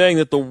by saying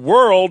that the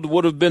world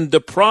would have been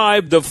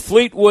deprived of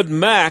Fleetwood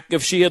Mac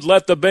if she had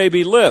let the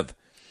baby live.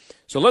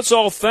 So let's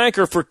all thank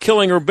her for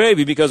killing her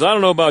baby, because I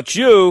don't know about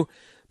you,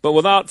 but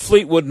without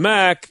Fleetwood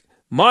Mac,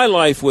 my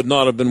life would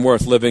not have been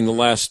worth living the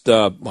last,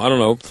 it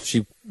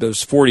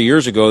was 40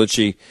 years ago that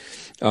she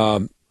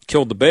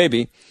killed the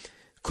baby.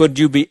 Could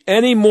you be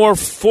any more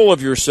full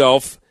of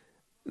yourself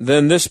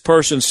than this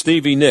person,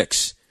 Stevie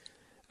Nicks?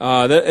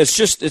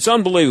 It's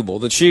unbelievable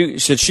that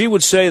she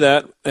would say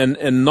that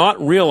and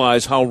not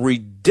realize how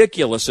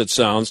ridiculous it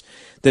sounds,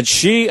 that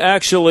she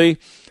actually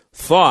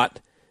thought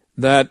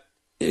that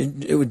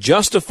it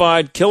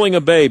justified killing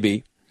a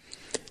baby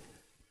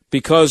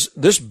because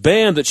this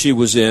band that she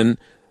was in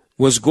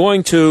was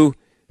going to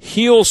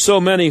heal so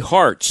many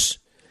hearts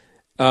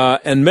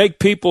and make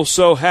people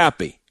so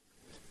happy.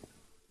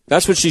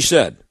 That's what she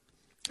said.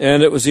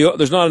 And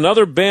there's not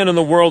another band in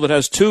the world that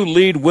has two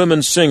lead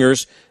women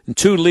singers and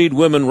two lead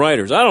women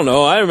writers. I don't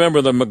know. I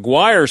remember the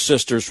McGuire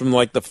sisters from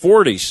like the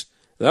 40s.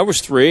 That was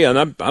three. And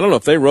I don't know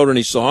if they wrote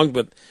any songs,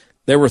 but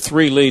there were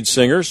three lead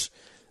singers.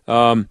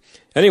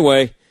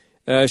 Anyway,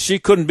 she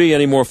couldn't be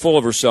any more full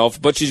of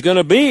herself, but she's going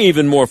to be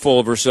even more full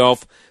of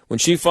herself when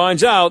she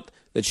finds out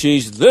that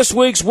she's this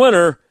week's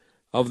winner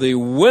of the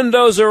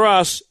Windows Are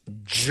Us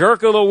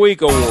Jerk of the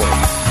Week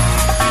Award.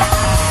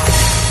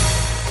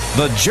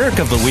 The Jerk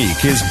of the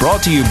Week is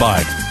brought to you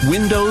by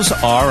Windows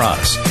R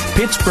Us,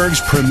 Pittsburgh's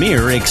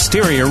premier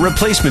exterior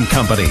replacement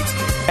company.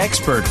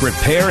 Expert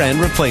repair and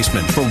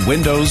replacement for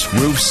windows,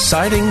 roofs,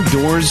 siding,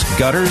 doors,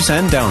 gutters,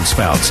 and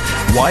downspouts.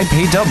 Why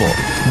pay double?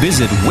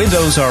 Visit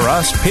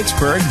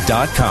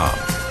WindowsRUsPittsburgh.com.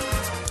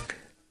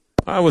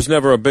 I was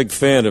never a big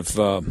fan of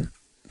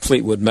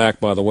Fleetwood Mac,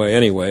 by the way.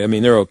 Anyway, I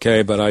mean they're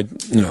okay, but I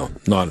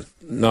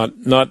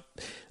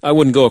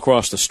wouldn't go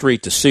across the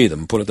street to see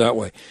them, put it that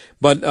way.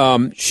 But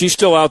she's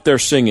still out there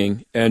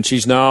singing, and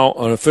she's now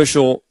an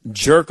official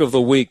Jerk of the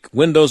Week,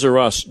 Windows Are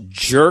Us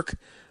Jerk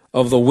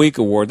of the Week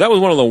award. That was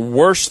one of the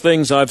worst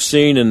things I've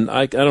seen in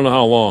I don't know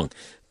how long.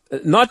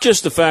 Not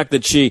just the fact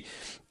that she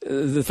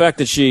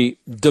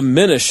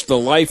diminished the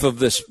life of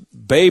this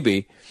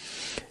baby,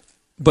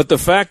 but the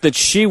fact that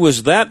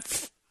she's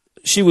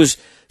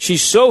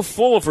so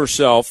full of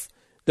herself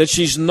that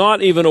she's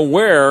not even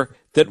aware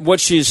that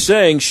what she's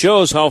saying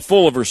shows how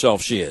full of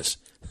herself she is.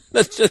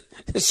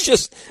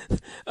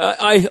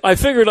 I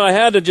figured I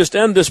had to just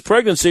end this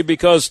pregnancy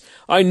because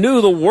I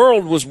knew the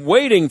world was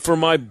waiting for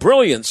my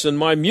brilliance and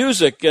my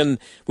music, and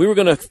we were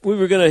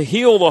gonna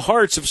heal the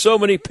hearts of so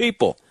many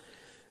people.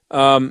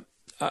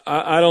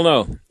 I don't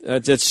know.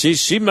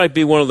 She might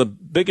be one of the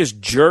biggest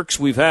jerks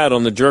we've had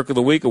on the Jerk of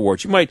the Week award.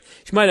 She might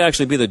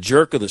actually be the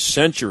jerk of the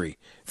century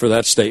for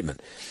that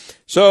statement.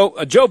 So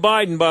Joe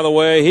Biden, by the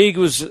way, he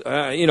was,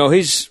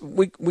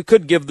 we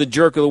could give the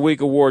Jerk of the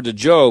Week award to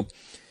Joe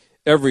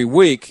every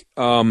week,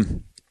 but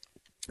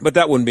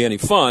that wouldn't be any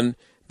fun.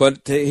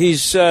 But he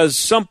says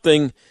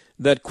something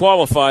that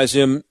qualifies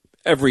him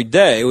every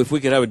day. If we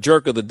could have a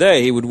Jerk of the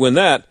Day, he would win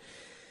that.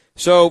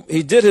 So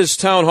he did his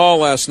town hall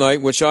last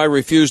night, which I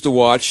refused to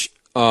watch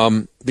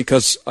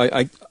because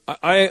I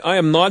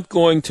am not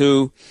going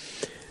to.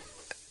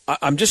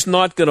 I'm just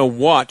not going to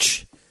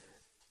watch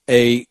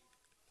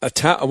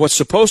what's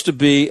supposed to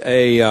be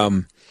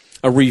a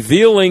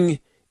revealing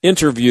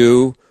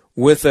interview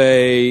with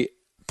a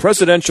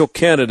presidential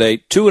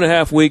candidate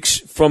 2.5 weeks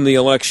from the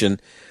election,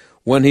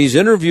 when he's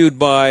interviewed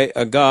by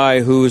a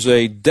guy who is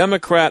a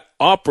Democrat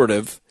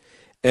operative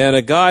and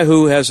a guy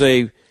who has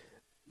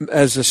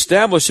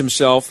established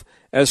himself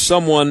as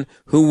someone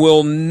who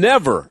will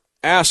never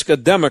ask a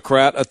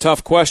Democrat a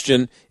tough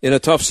question in a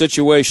tough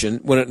situation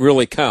when it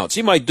really counts.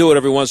 He might do it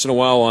every once in a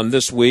while on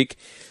This Week,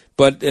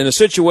 but in a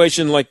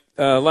situation like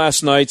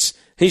last night's,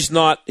 he's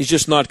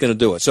just not going to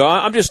do it. So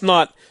I'm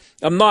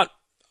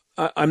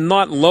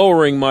not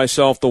lowering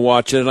myself to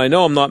watch it, and I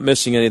know I'm not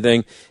missing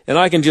anything, and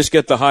I can just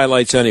get the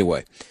highlights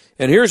anyway.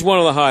 And here's one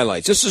of the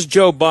highlights. This is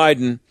Joe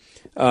Biden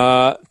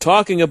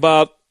talking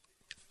about,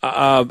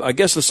 I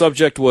guess the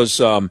subject was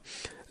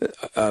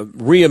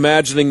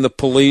reimagining the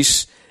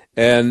police,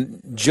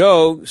 and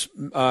Joe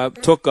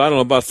took,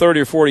 about 30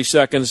 or 40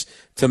 seconds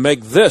to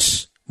make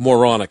this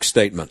moronic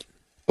statement.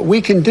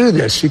 We can do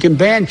this. You can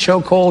ban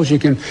chokeholds.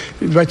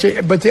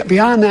 But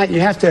beyond that,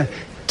 you have to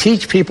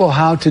teach people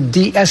how to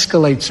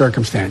de-escalate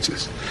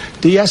circumstances.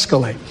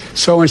 De-escalate.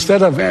 So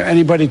instead of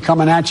anybody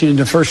coming at you and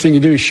the first thing you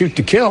do is shoot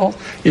to kill,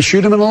 you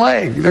shoot them in the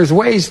leg. There's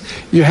ways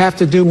you have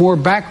to do more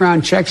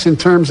background checks in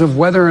terms of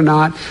whether or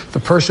not the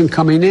person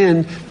coming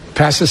in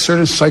passes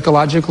certain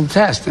psychological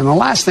test. And the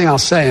last thing I'll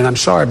say, and I'm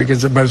sorry but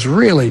it's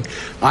really,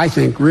 I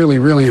think, really,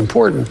 really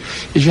important,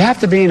 is you have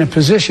to be in a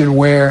position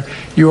where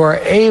you are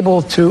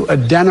able to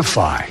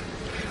identify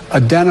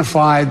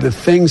the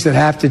things that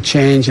have to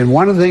change. And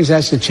one of the things that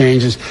has to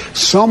change is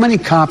so many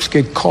cops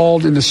get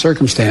called into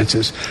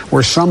circumstances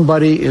where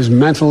somebody is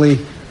mentally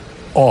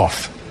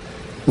off,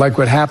 like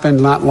what happened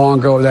not long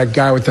ago with that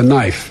guy with the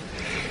knife.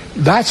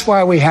 That's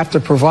why we have to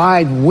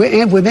provide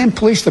within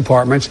police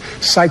departments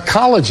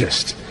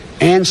psychologists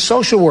and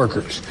social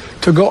workers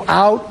to go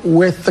out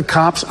with the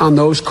cops on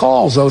those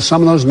calls,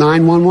 some of those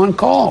 911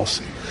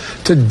 calls,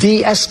 to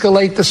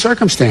de-escalate the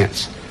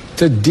circumstance,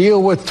 to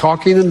deal with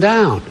talking them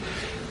down.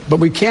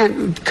 But we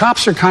can't.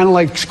 Cops are kind of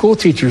like school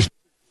teachers.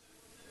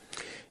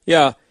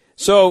 Yeah.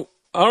 So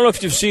I don't know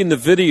if you've seen the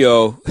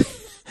video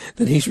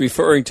that he's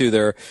referring to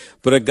there,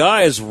 but a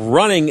guy is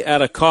running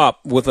at a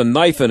cop with a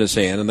knife in his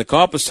hand, and the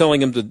cop is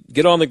telling him to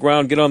get on the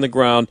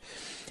ground,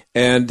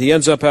 and he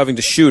ends up having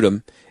to shoot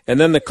him. And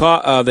then the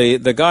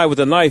guy with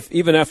the knife,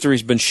 even after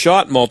he's been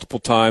shot multiple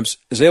times,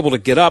 is able to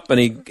get up, and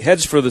he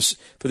heads for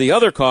the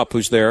other cop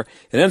who's there,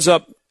 and ends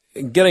up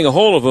getting a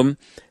hold of him.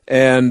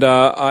 And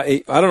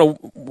I don't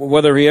know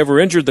whether he ever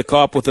injured the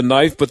cop with the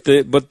knife, but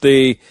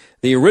the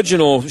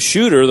original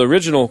shooter, the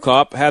original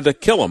cop, had to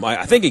kill him.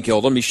 I think he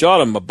killed him. He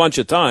shot him a bunch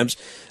of times.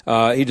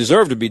 He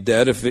deserved to be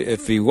dead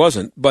if he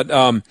wasn't.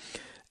 But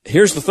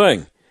here's the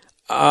thing: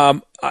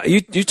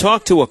 you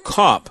talk to a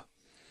cop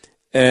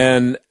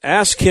and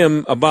ask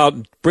him about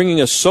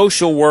bringing a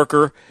social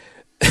worker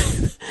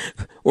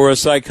or a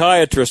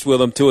psychiatrist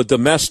with him to a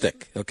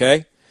domestic.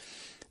 Okay.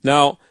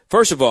 Now,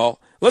 first of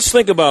all, let's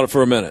think about it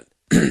for a minute.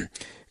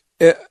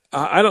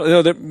 I don't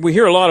know that we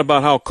hear a lot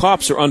about how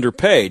cops are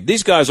underpaid.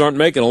 These guys aren't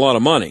making a lot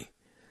of money.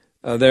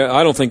 I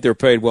don't think they're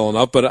paid well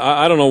enough. But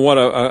I don't know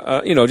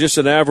what just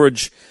an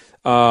average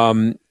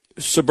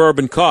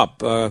suburban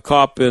cop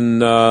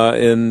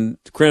in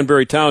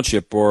Cranberry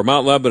Township or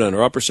Mount Lebanon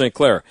or Upper St.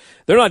 Clair.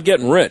 They're not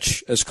getting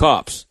rich as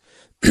cops.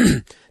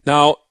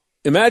 Now,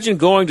 imagine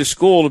going to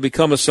school to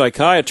become a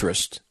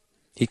psychiatrist,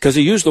 because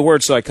he used the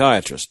word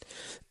psychiatrist.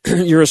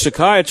 You're a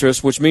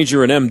psychiatrist, which means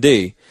you're an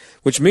MD,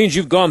 which means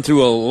you've gone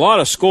through a lot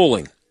of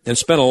schooling and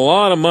spent a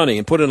lot of money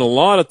and put in a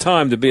lot of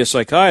time to be a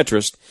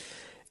psychiatrist.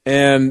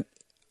 And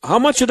how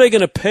much are they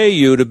going to pay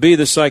you to be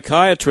the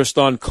psychiatrist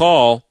on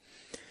call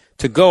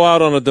to go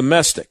out on a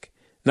domestic?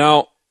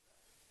 Now,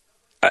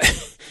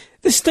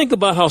 just think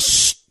about how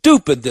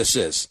stupid this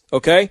is,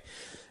 okay?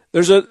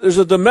 There's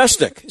a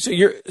domestic. So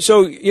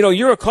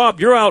you're a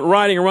cop. You're out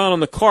riding around in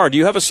the car. Do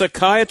you have a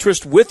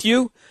psychiatrist with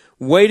you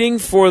waiting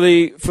for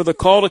the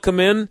call to come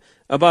in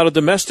about a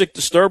domestic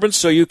disturbance,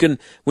 so you can,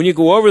 when you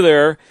go over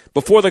there,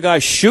 before the guy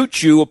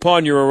shoots you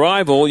upon your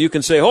arrival, you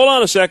can say, hold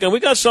on a second, we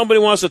got somebody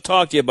who wants to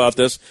talk to you about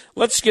this.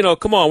 Let's,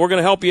 come on, we're going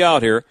to help you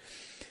out here.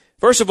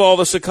 First of all,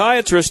 the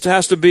psychiatrist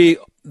has to be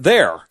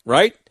there,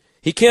 right?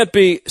 He can't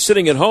be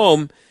sitting at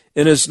home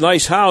in his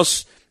nice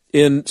house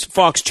in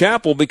Fox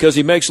Chapel because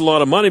he makes a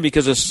lot of money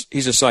because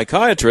he's a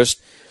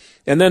psychiatrist,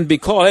 and then be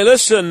called, hey,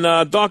 listen,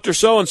 Dr.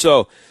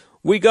 So-and-so,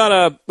 we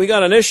got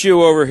an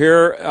issue over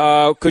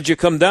here. Could you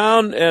come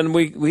down? And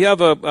we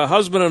have a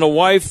husband and a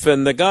wife,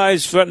 and the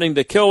guy's threatening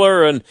to kill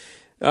her, and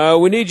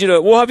we need you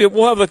to. We'll have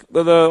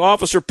the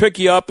officer pick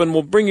you up, and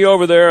we'll bring you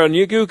over there, and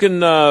you can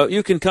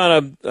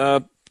kind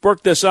of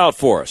work this out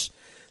for us.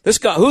 This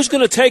guy, who's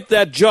going to take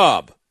that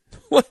job?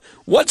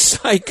 What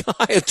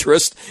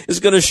psychiatrist is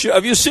going to show?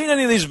 Have you seen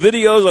any of these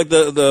videos, like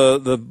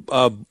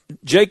the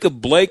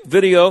Jacob Blake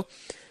video?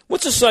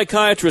 What's a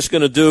psychiatrist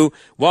going to do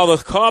while the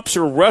cops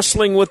are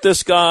wrestling with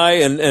this guy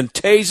and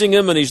tasing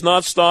him and he's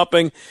not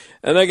stopping?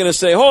 And they're going to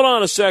say, hold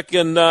on a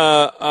second,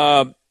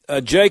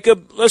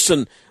 Jacob,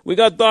 listen, we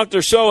got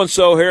Dr.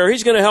 So-and-so here.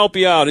 He's going to help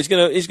you out. He's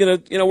going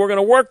to, we're going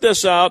to work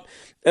this out.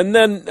 And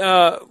then,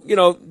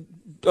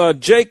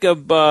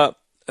 Jacob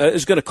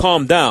is going to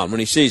calm down when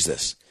he sees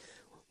this.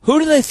 Who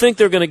do they think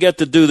they're going to get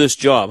to do this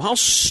job? How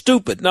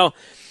stupid. Now,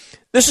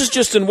 this is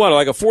just in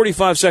like a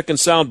 45-second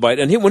soundbite.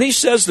 And when he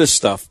says this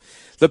stuff,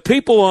 the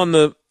people on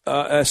the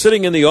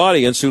sitting in the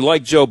audience who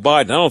like Joe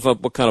Biden, I don't know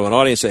what kind of an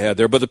audience they had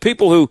there, but the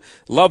people who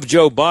love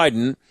Joe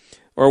Biden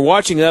are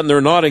watching that and they're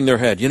nodding their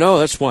head.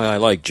 That's why I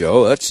like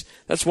Joe. That's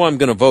why I'm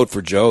going to vote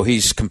for Joe.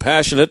 He's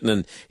compassionate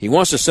and he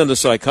wants to send a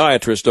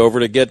psychiatrist over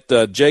to get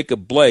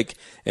Jacob Blake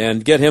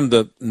and get him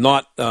to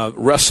not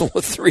wrestle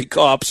with 3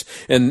 cops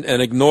and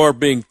ignore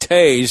being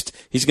tased.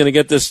 He's going to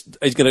get this.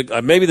 He's going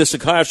to maybe the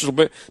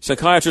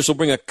psychiatrist will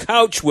bring a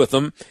couch with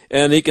him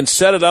and he can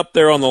set it up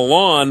there on the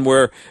lawn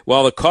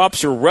while the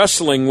cops are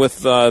wrestling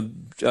with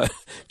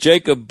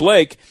Jacob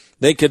Blake.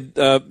 They could,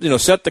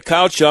 set the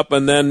couch up,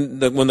 and then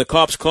when the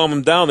cops calm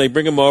him down, they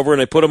bring him over and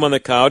they put him on the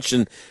couch,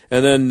 and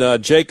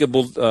then Jacob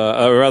will,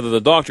 or rather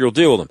the doctor will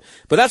deal with him.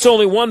 But that's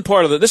only one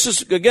part of it. This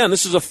is a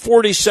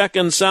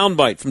 40-second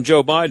soundbite from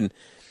Joe Biden.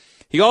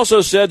 He also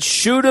said,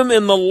 shoot him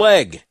in the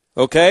leg,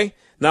 okay?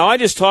 Now, I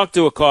just talked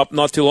to a cop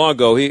not too long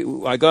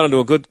ago. I got into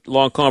a good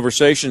long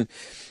conversation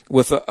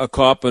with a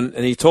cop, and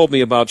he told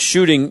me about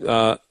shooting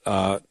to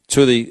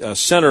the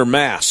center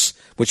mass,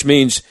 which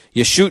means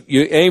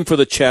you aim for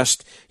the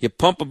chest, you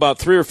pump about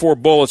 3 or 4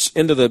 bullets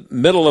into the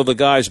middle of the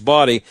guy's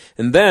body,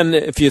 and then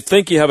if you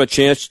think you have a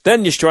chance,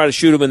 then you try to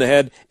shoot him in the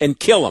head and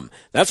kill him.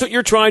 That's what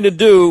you're trying to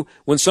do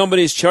when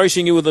somebody's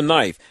chasing you with a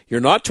knife. You're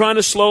not trying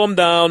to slow him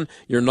down.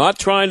 You're not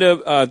trying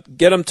to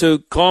get him to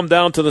calm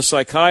down so the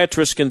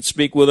psychiatrist can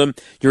speak with him.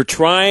 You're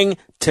trying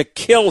to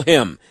kill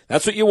him.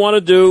 That's what you want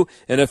to do,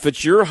 and if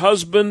it's your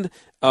husband,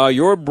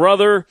 your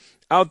brother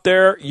out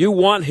there, you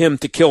want him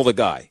to kill the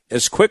guy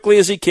as quickly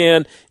as he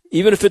can,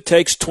 even if it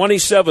takes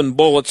 27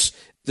 bullets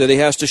that he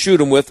has to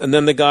shoot him with, and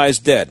then the guy's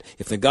dead.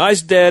 If the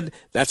guy's dead,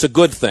 that's a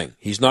good thing.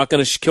 He's not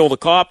going to kill the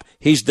cop.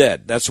 He's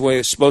dead. That's the way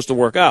it's supposed to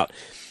work out.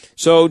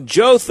 So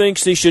Joe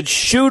thinks he should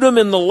shoot him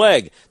in the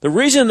leg. The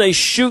reason they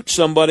shoot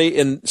somebody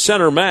in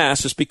center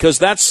mass is because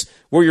that's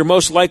where you're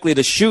most likely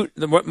to shoot,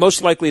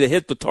 most likely to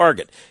hit the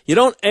target. You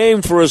don't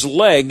aim for his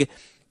legs,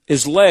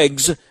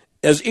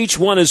 as each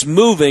one is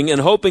moving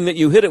and hoping that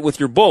you hit it with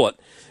your bullet.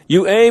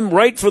 You aim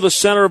right for the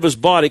center of his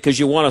body because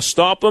you want to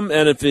stop him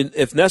and,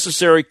 if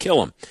necessary,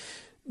 kill him.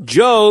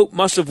 Joe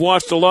must have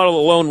watched a lot of The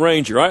Lone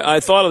Ranger.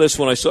 I thought of this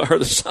when I heard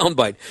the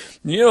soundbite.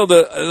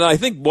 And I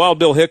think Wild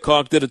Bill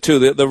Hickok did it too.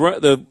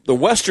 The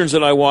westerns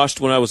that I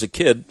watched when I was a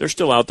kid, they're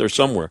still out there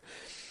somewhere.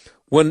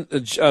 When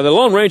the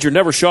Lone Ranger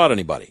never shot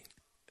anybody.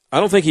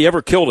 I don't think he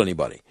ever killed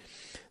anybody.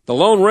 The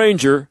Lone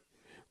Ranger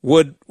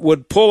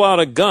would pull out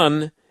a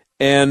gun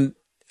and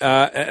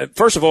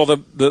first of all,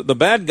 the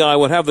bad guy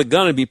would have the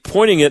gun and be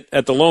pointing it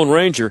at the Lone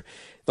Ranger.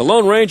 The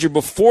Lone Ranger,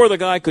 before the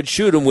guy could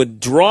shoot him, would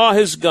draw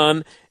his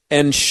gun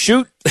and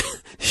shoot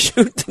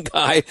the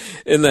guy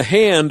in the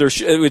hand, or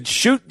would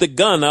shoot the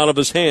gun out of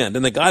his hand,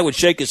 and the guy would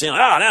shake his hand.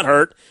 That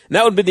hurt. And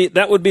that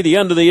would be the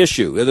end of the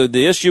issue.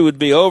 The issue would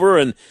be over,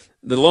 and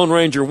the Lone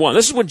Ranger won.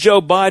 This is what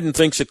Joe Biden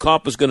thinks a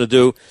cop is going to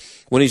do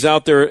when he's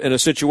out there in a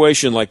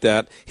situation like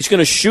that. He's going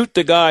to shoot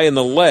the guy in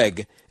the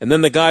leg, and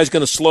then the guy's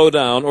going to slow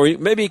down, or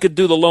maybe he could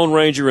do the Lone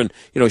Ranger and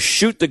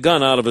shoot the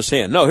gun out of his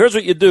hand. No, here's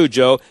what you do,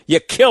 Joe.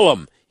 You kill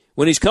him.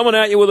 When he's coming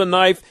at you with a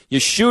knife, you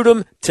shoot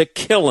him to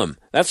kill him.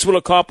 That's what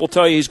a cop will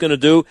tell you he's going to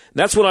do.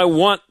 That's what I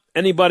want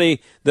anybody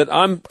that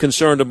I'm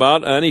concerned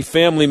about, any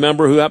family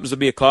member who happens to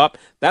be a cop,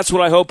 that's what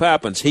I hope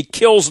happens. He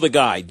kills the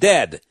guy,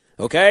 dead.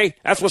 Okay?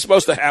 That's what's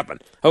supposed to happen.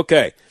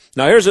 Okay.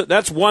 Now,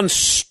 that's one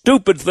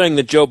stupid thing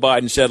that Joe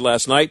Biden said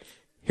last night.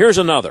 Here's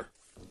another.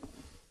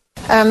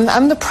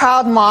 I'm the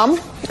proud mom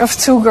of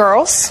 2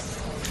 girls,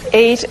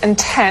 8 and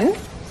 10.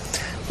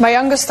 My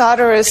youngest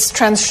daughter is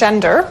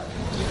transgender.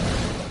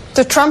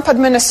 The Trump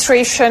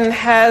administration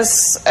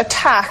has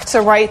attacked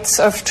the rights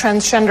of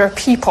transgender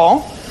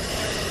people,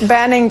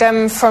 banning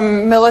them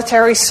from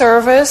military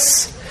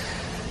service,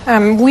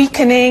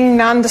 weakening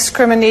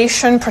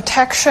non-discrimination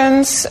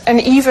protections,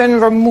 and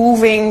even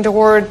removing the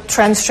word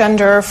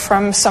transgender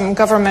from some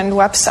government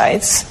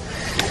websites.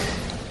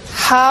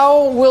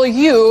 How will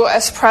you,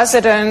 as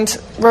president,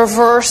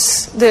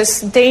 reverse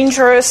this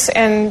dangerous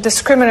and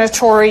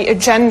discriminatory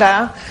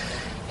agenda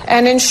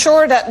and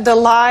ensure that the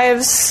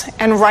lives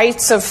and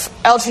rights of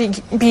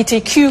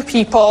LGBTQ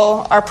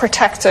people are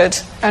protected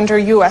under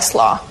U.S.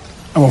 law?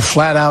 I will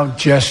flat out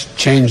just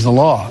change the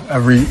law.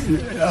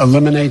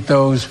 Eliminate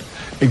those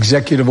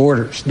executive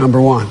orders,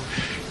 number one.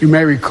 You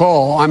may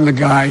recall I'm the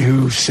guy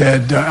who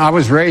said, I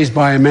was raised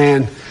by a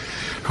man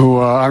who,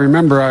 I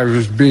remember I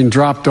was being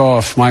dropped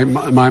off.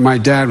 My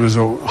dad was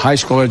a high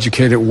school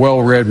educated,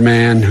 well-read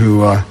man who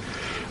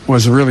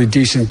was a really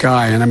decent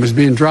guy, and I was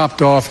being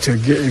dropped off to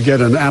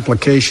get an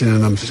application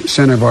in the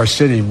center of our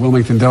city,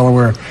 Wilmington,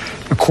 Delaware,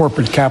 the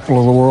corporate capital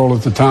of the world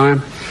at the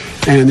time.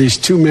 And these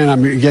two men,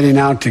 I'm getting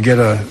out to get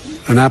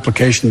an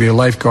application to be a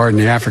lifeguard in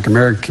the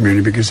African-American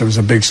community because there was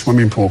a big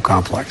swimming pool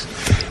complex.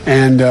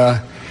 And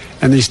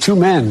these two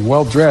men,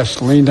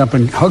 well-dressed, leaned up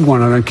and hugged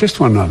one another and kissed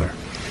one another.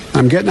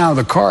 I'm getting out of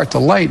the car at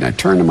the light, and I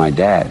turned to my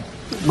dad.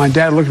 My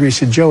dad looked at me and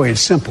said, Joey, it's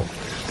simple.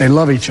 They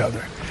love each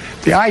other.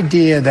 The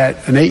idea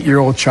that an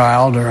 8-year-old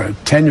child or a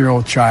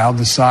 10-year-old child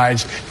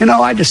decides,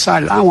 I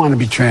decided I want to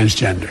be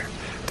transgender.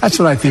 That's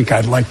what I think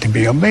I'd like to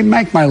be. It'll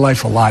make my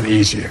life a lot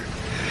easier.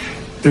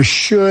 There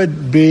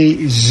should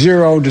be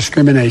zero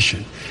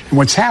discrimination. And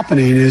what's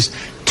happening is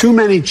too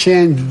many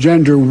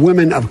transgender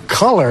women of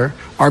color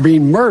are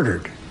being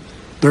murdered.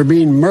 They're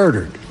being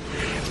murdered.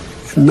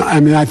 I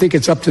mean, I think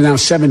it's up to now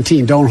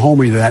 17. Don't hold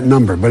me to that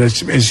number, but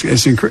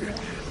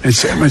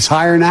it's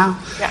higher now.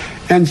 Yeah.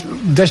 And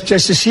that's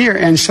just this year.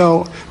 And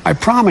so I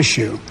promise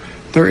you,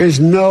 there is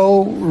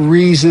no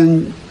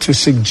reason to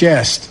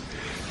suggest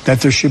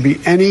that there should be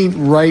any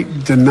right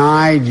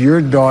denied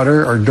your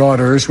daughter or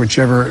daughters,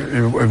 whichever,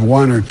 if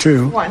one or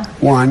two,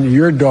 one,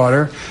 your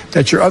daughter,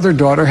 that your other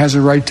daughter has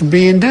a right to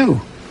be and do.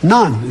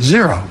 None.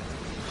 Zero.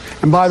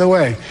 And by the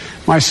way,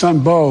 my son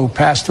Bo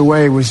passed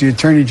away, was the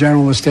Attorney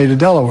General of the state of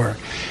Delaware.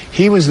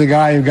 He was the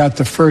guy who got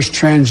the first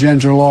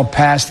transgender law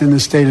passed in the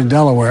state of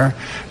Delaware,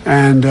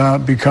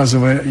 and because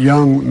of a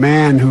young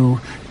man who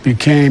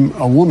became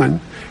a woman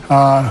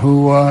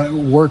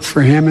who worked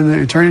for him in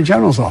the Attorney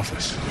General's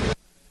office.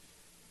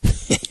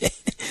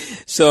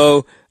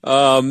 So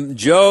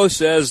Joe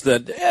says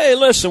that, hey,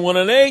 listen, when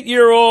an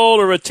 8-year-old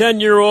or a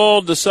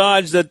 10-year-old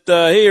decides that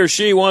he or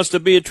she wants to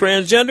be a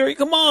transgender,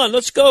 come on,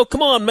 let's go.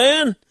 Come on,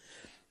 man.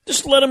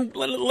 Just let him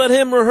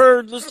or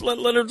her,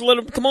 let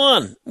her, come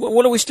on.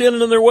 What are we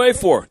standing in their way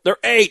for? They're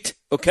 8,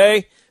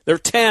 okay? They're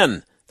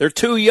 10. They're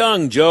too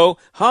young, Joe.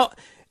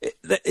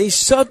 He's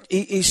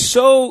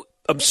so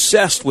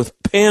obsessed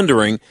with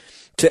pandering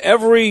to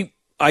every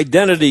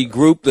identity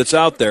group that's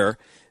out there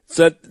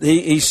that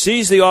he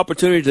sees the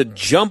opportunity to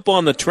jump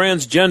on the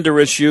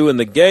transgender issue and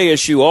the gay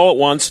issue all at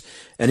once,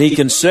 and he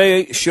can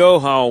show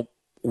how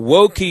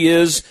woke he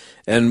is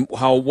and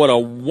what a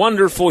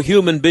wonderful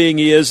human being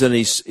he is, and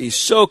he's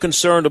so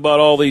concerned about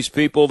all these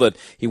people that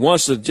he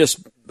wants to just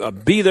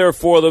be there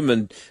for them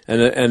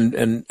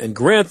and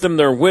grant them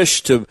their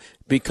wish to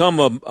become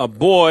a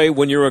boy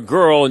when you're a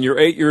girl and you're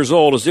 8 years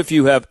old, as if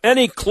you have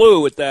any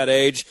clue at that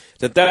age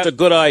that that's a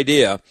good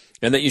idea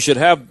and that you should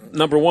have,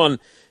 number one,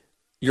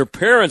 your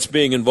parents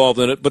being involved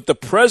in it, but the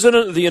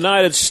President of the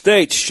United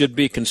States should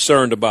be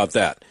concerned about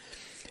that.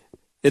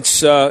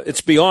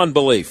 It's beyond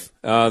belief.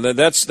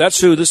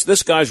 That's who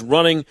this guy's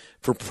running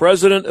for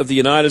President of the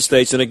United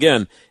States. And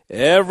again,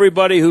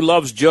 everybody who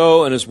loves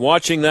Joe and is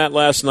watching that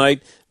last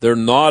night, they're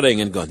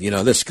nodding and going,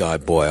 this guy,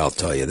 boy, I'll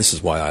tell you, this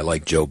is why I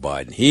like Joe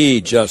Biden.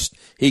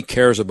 He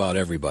cares about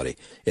everybody.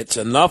 It's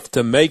enough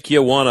to make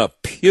you want to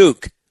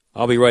puke.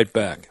 I'll be right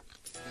back.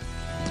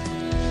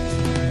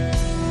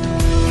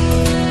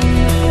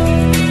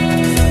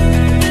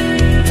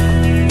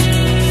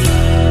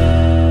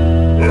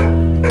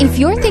 If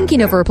you're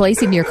thinking of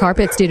replacing your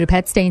carpets due to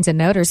pet stains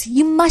and odors,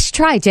 you must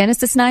try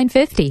Genesis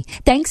 950.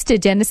 Thanks to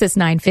Genesis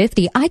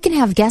 950, I can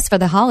have guests for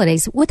the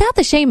holidays without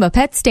the shame of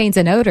pet stains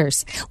and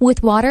odors.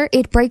 With water,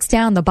 it breaks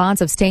down the bonds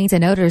of stains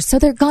and odors so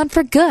they're gone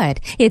for good.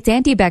 Its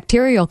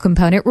antibacterial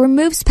component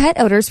removes pet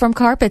odors from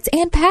carpets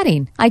and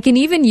padding. I can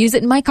even use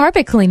it in my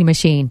carpet cleaning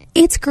machine.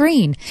 It's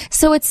green,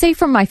 so it's safe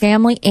for my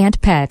family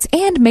and pets,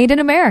 and made in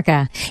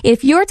America.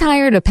 If you're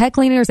tired of pet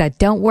cleaners that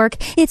don't work,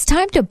 it's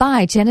time to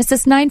buy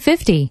Genesis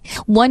 950.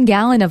 1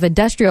 gallon of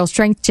industrial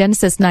strength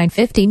Genesis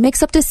 950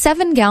 makes up to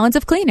 7 gallons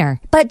of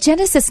cleaner. But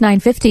Genesis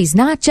 950 is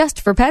not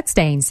just for pet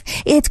stains.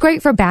 It's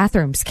great for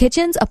bathrooms,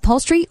 kitchens,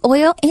 upholstery,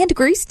 oil, and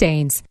grease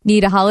stains.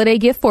 Need a holiday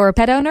gift for a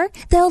pet owner?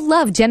 They'll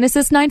love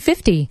Genesis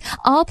 950.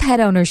 All pet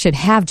owners should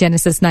have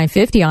Genesis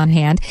 950 on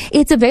hand.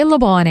 It's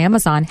available on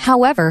Amazon.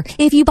 However,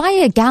 if you buy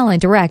a gallon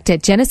direct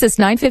at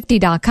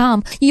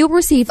Genesis950.com, you'll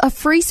receive a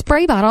free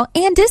spray bottle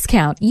and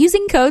discount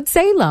using code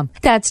SALEM.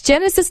 That's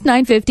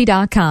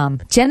Genesis950.com.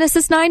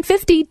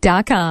 Genesis950.com.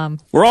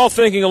 We're all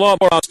thinking a lot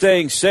more about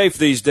staying safe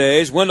these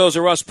days. Windows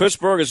R Us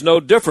Pittsburgh is no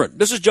different.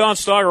 This is John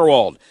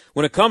Steigerwald.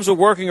 When it comes to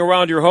working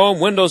around your home,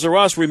 Windows R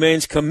Us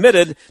remains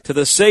committed to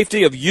the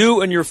safety of you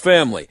and your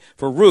family.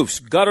 For roofs,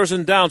 gutters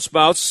and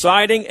downspouts,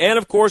 siding, and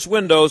of course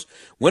windows,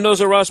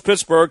 Windows R Us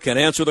Pittsburgh can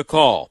answer the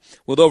call.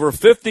 With over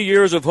 50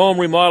 years of home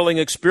remodeling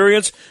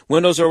experience,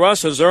 Windows R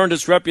Us has earned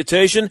its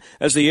reputation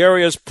as the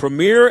area's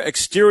premier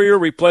exterior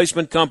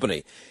replacement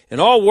company. And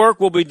all work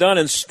will be done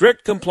in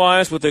strict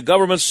compliance with the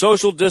government's social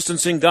social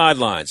distancing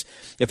guidelines.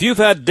 If you've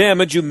had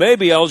damage, you may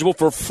be eligible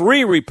for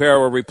free repair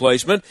or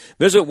replacement.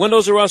 Visit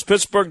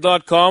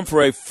WindowsRUsPittsburgh.com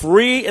for a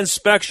free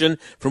inspection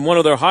from one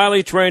of their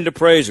highly trained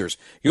appraisers.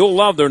 You'll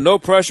love their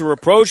no-pressure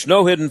approach,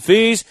 no hidden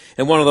fees,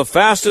 and one of the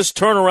fastest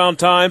turnaround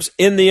times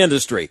in the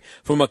industry.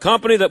 From a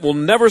company that will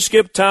never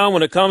skip town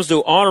when it comes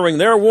to honoring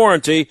their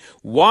warranty,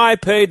 why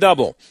pay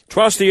double?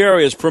 Trust the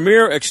area's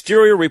premier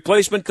exterior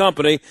replacement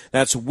company.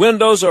 That's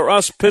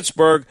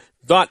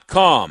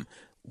WindowsRUsPittsburgh.com.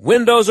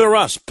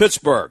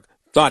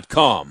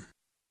 WindowsRUsPittsburgh.com.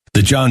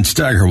 The John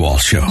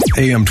Steigerwald Show,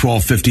 AM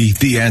 1250,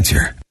 The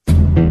Answer.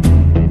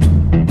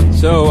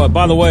 So,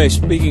 by the way,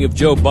 speaking of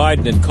Joe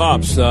Biden and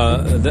cops,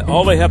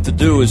 all they have to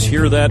do is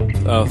hear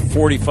that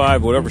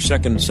 45, whatever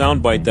second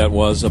soundbite that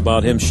was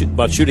about him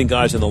about shooting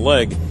guys in the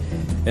leg,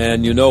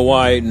 and you know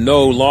why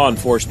no law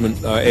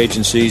enforcement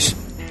agencies,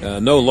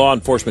 no law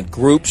enforcement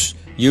groups,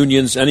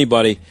 unions,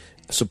 anybody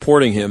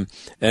supporting him.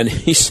 And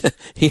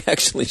he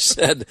actually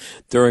said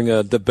during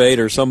a debate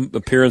or some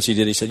appearance he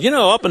did, he said,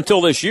 up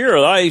until this year,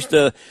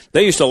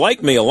 they used to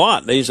like me a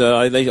lot.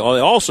 They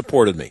all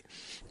supported me.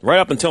 Right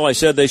up until I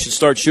said they should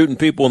start shooting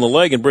people in the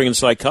leg and bringing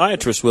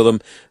psychiatrists with them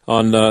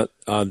on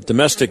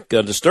domestic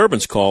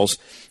disturbance calls,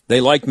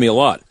 they liked me a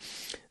lot.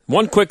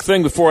 One quick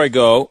thing before I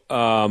go,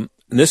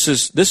 this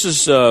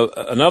is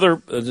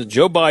another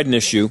Joe Biden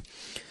issue.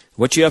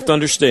 What you have to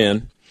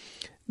understand.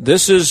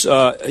 This is,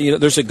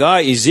 there's a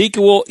guy,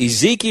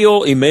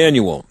 Ezekiel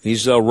Emanuel.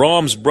 He's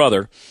Rahm's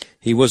brother.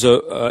 He was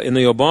in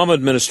the Obama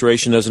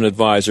administration as an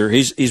advisor.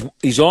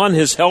 He's on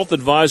his health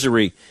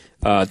advisory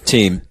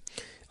team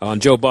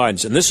on Joe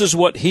Biden's. And this is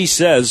what he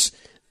says,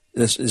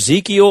 this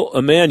Ezekiel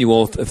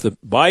Emanuel, if the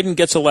Biden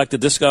gets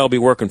elected, this guy will be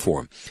working for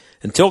him.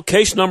 Until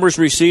case numbers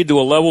recede to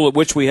a level at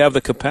which we have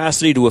the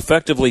capacity to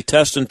effectively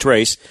test and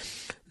trace,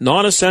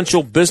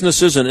 non-essential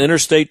businesses and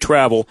interstate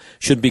travel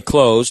should be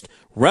closed.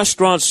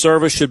 Restaurant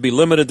service should be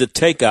limited to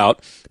takeout.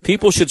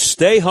 People should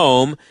stay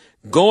home,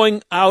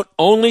 going out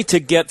only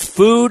to get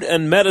food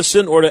and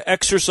medicine or to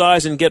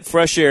exercise and get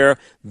fresh air.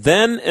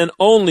 Then and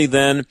only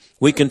then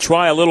we can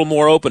try a little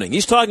more opening.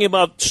 He's talking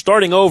about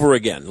starting over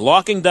again,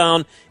 locking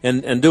down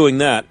and doing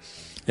that.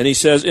 And he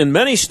says in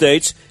many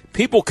states,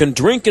 people can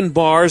drink in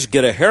bars,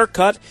 get a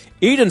haircut,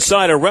 eat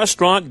inside a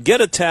restaurant, get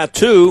a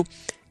tattoo,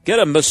 get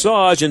a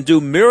massage, and do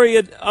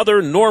myriad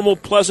other normal,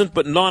 pleasant,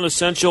 but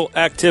non-essential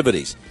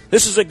activities.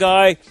 This is a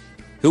guy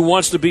who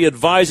wants to be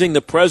advising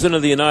the President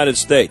of the United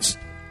States.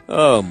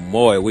 Oh,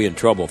 boy, we in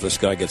trouble if this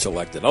guy gets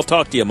elected. I'll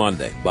talk to you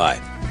Monday. Bye.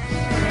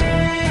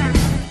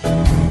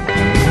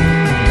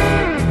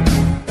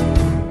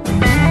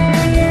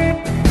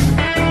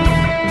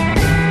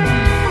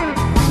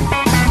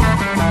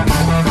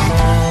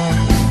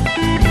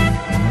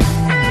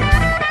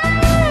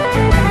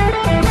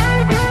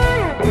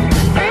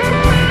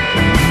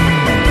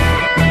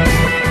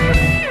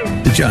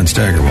 The John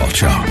Steigerwald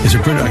Show is a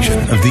production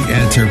of The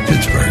Answer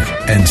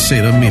Pittsburgh and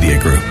Salem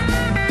Media Group.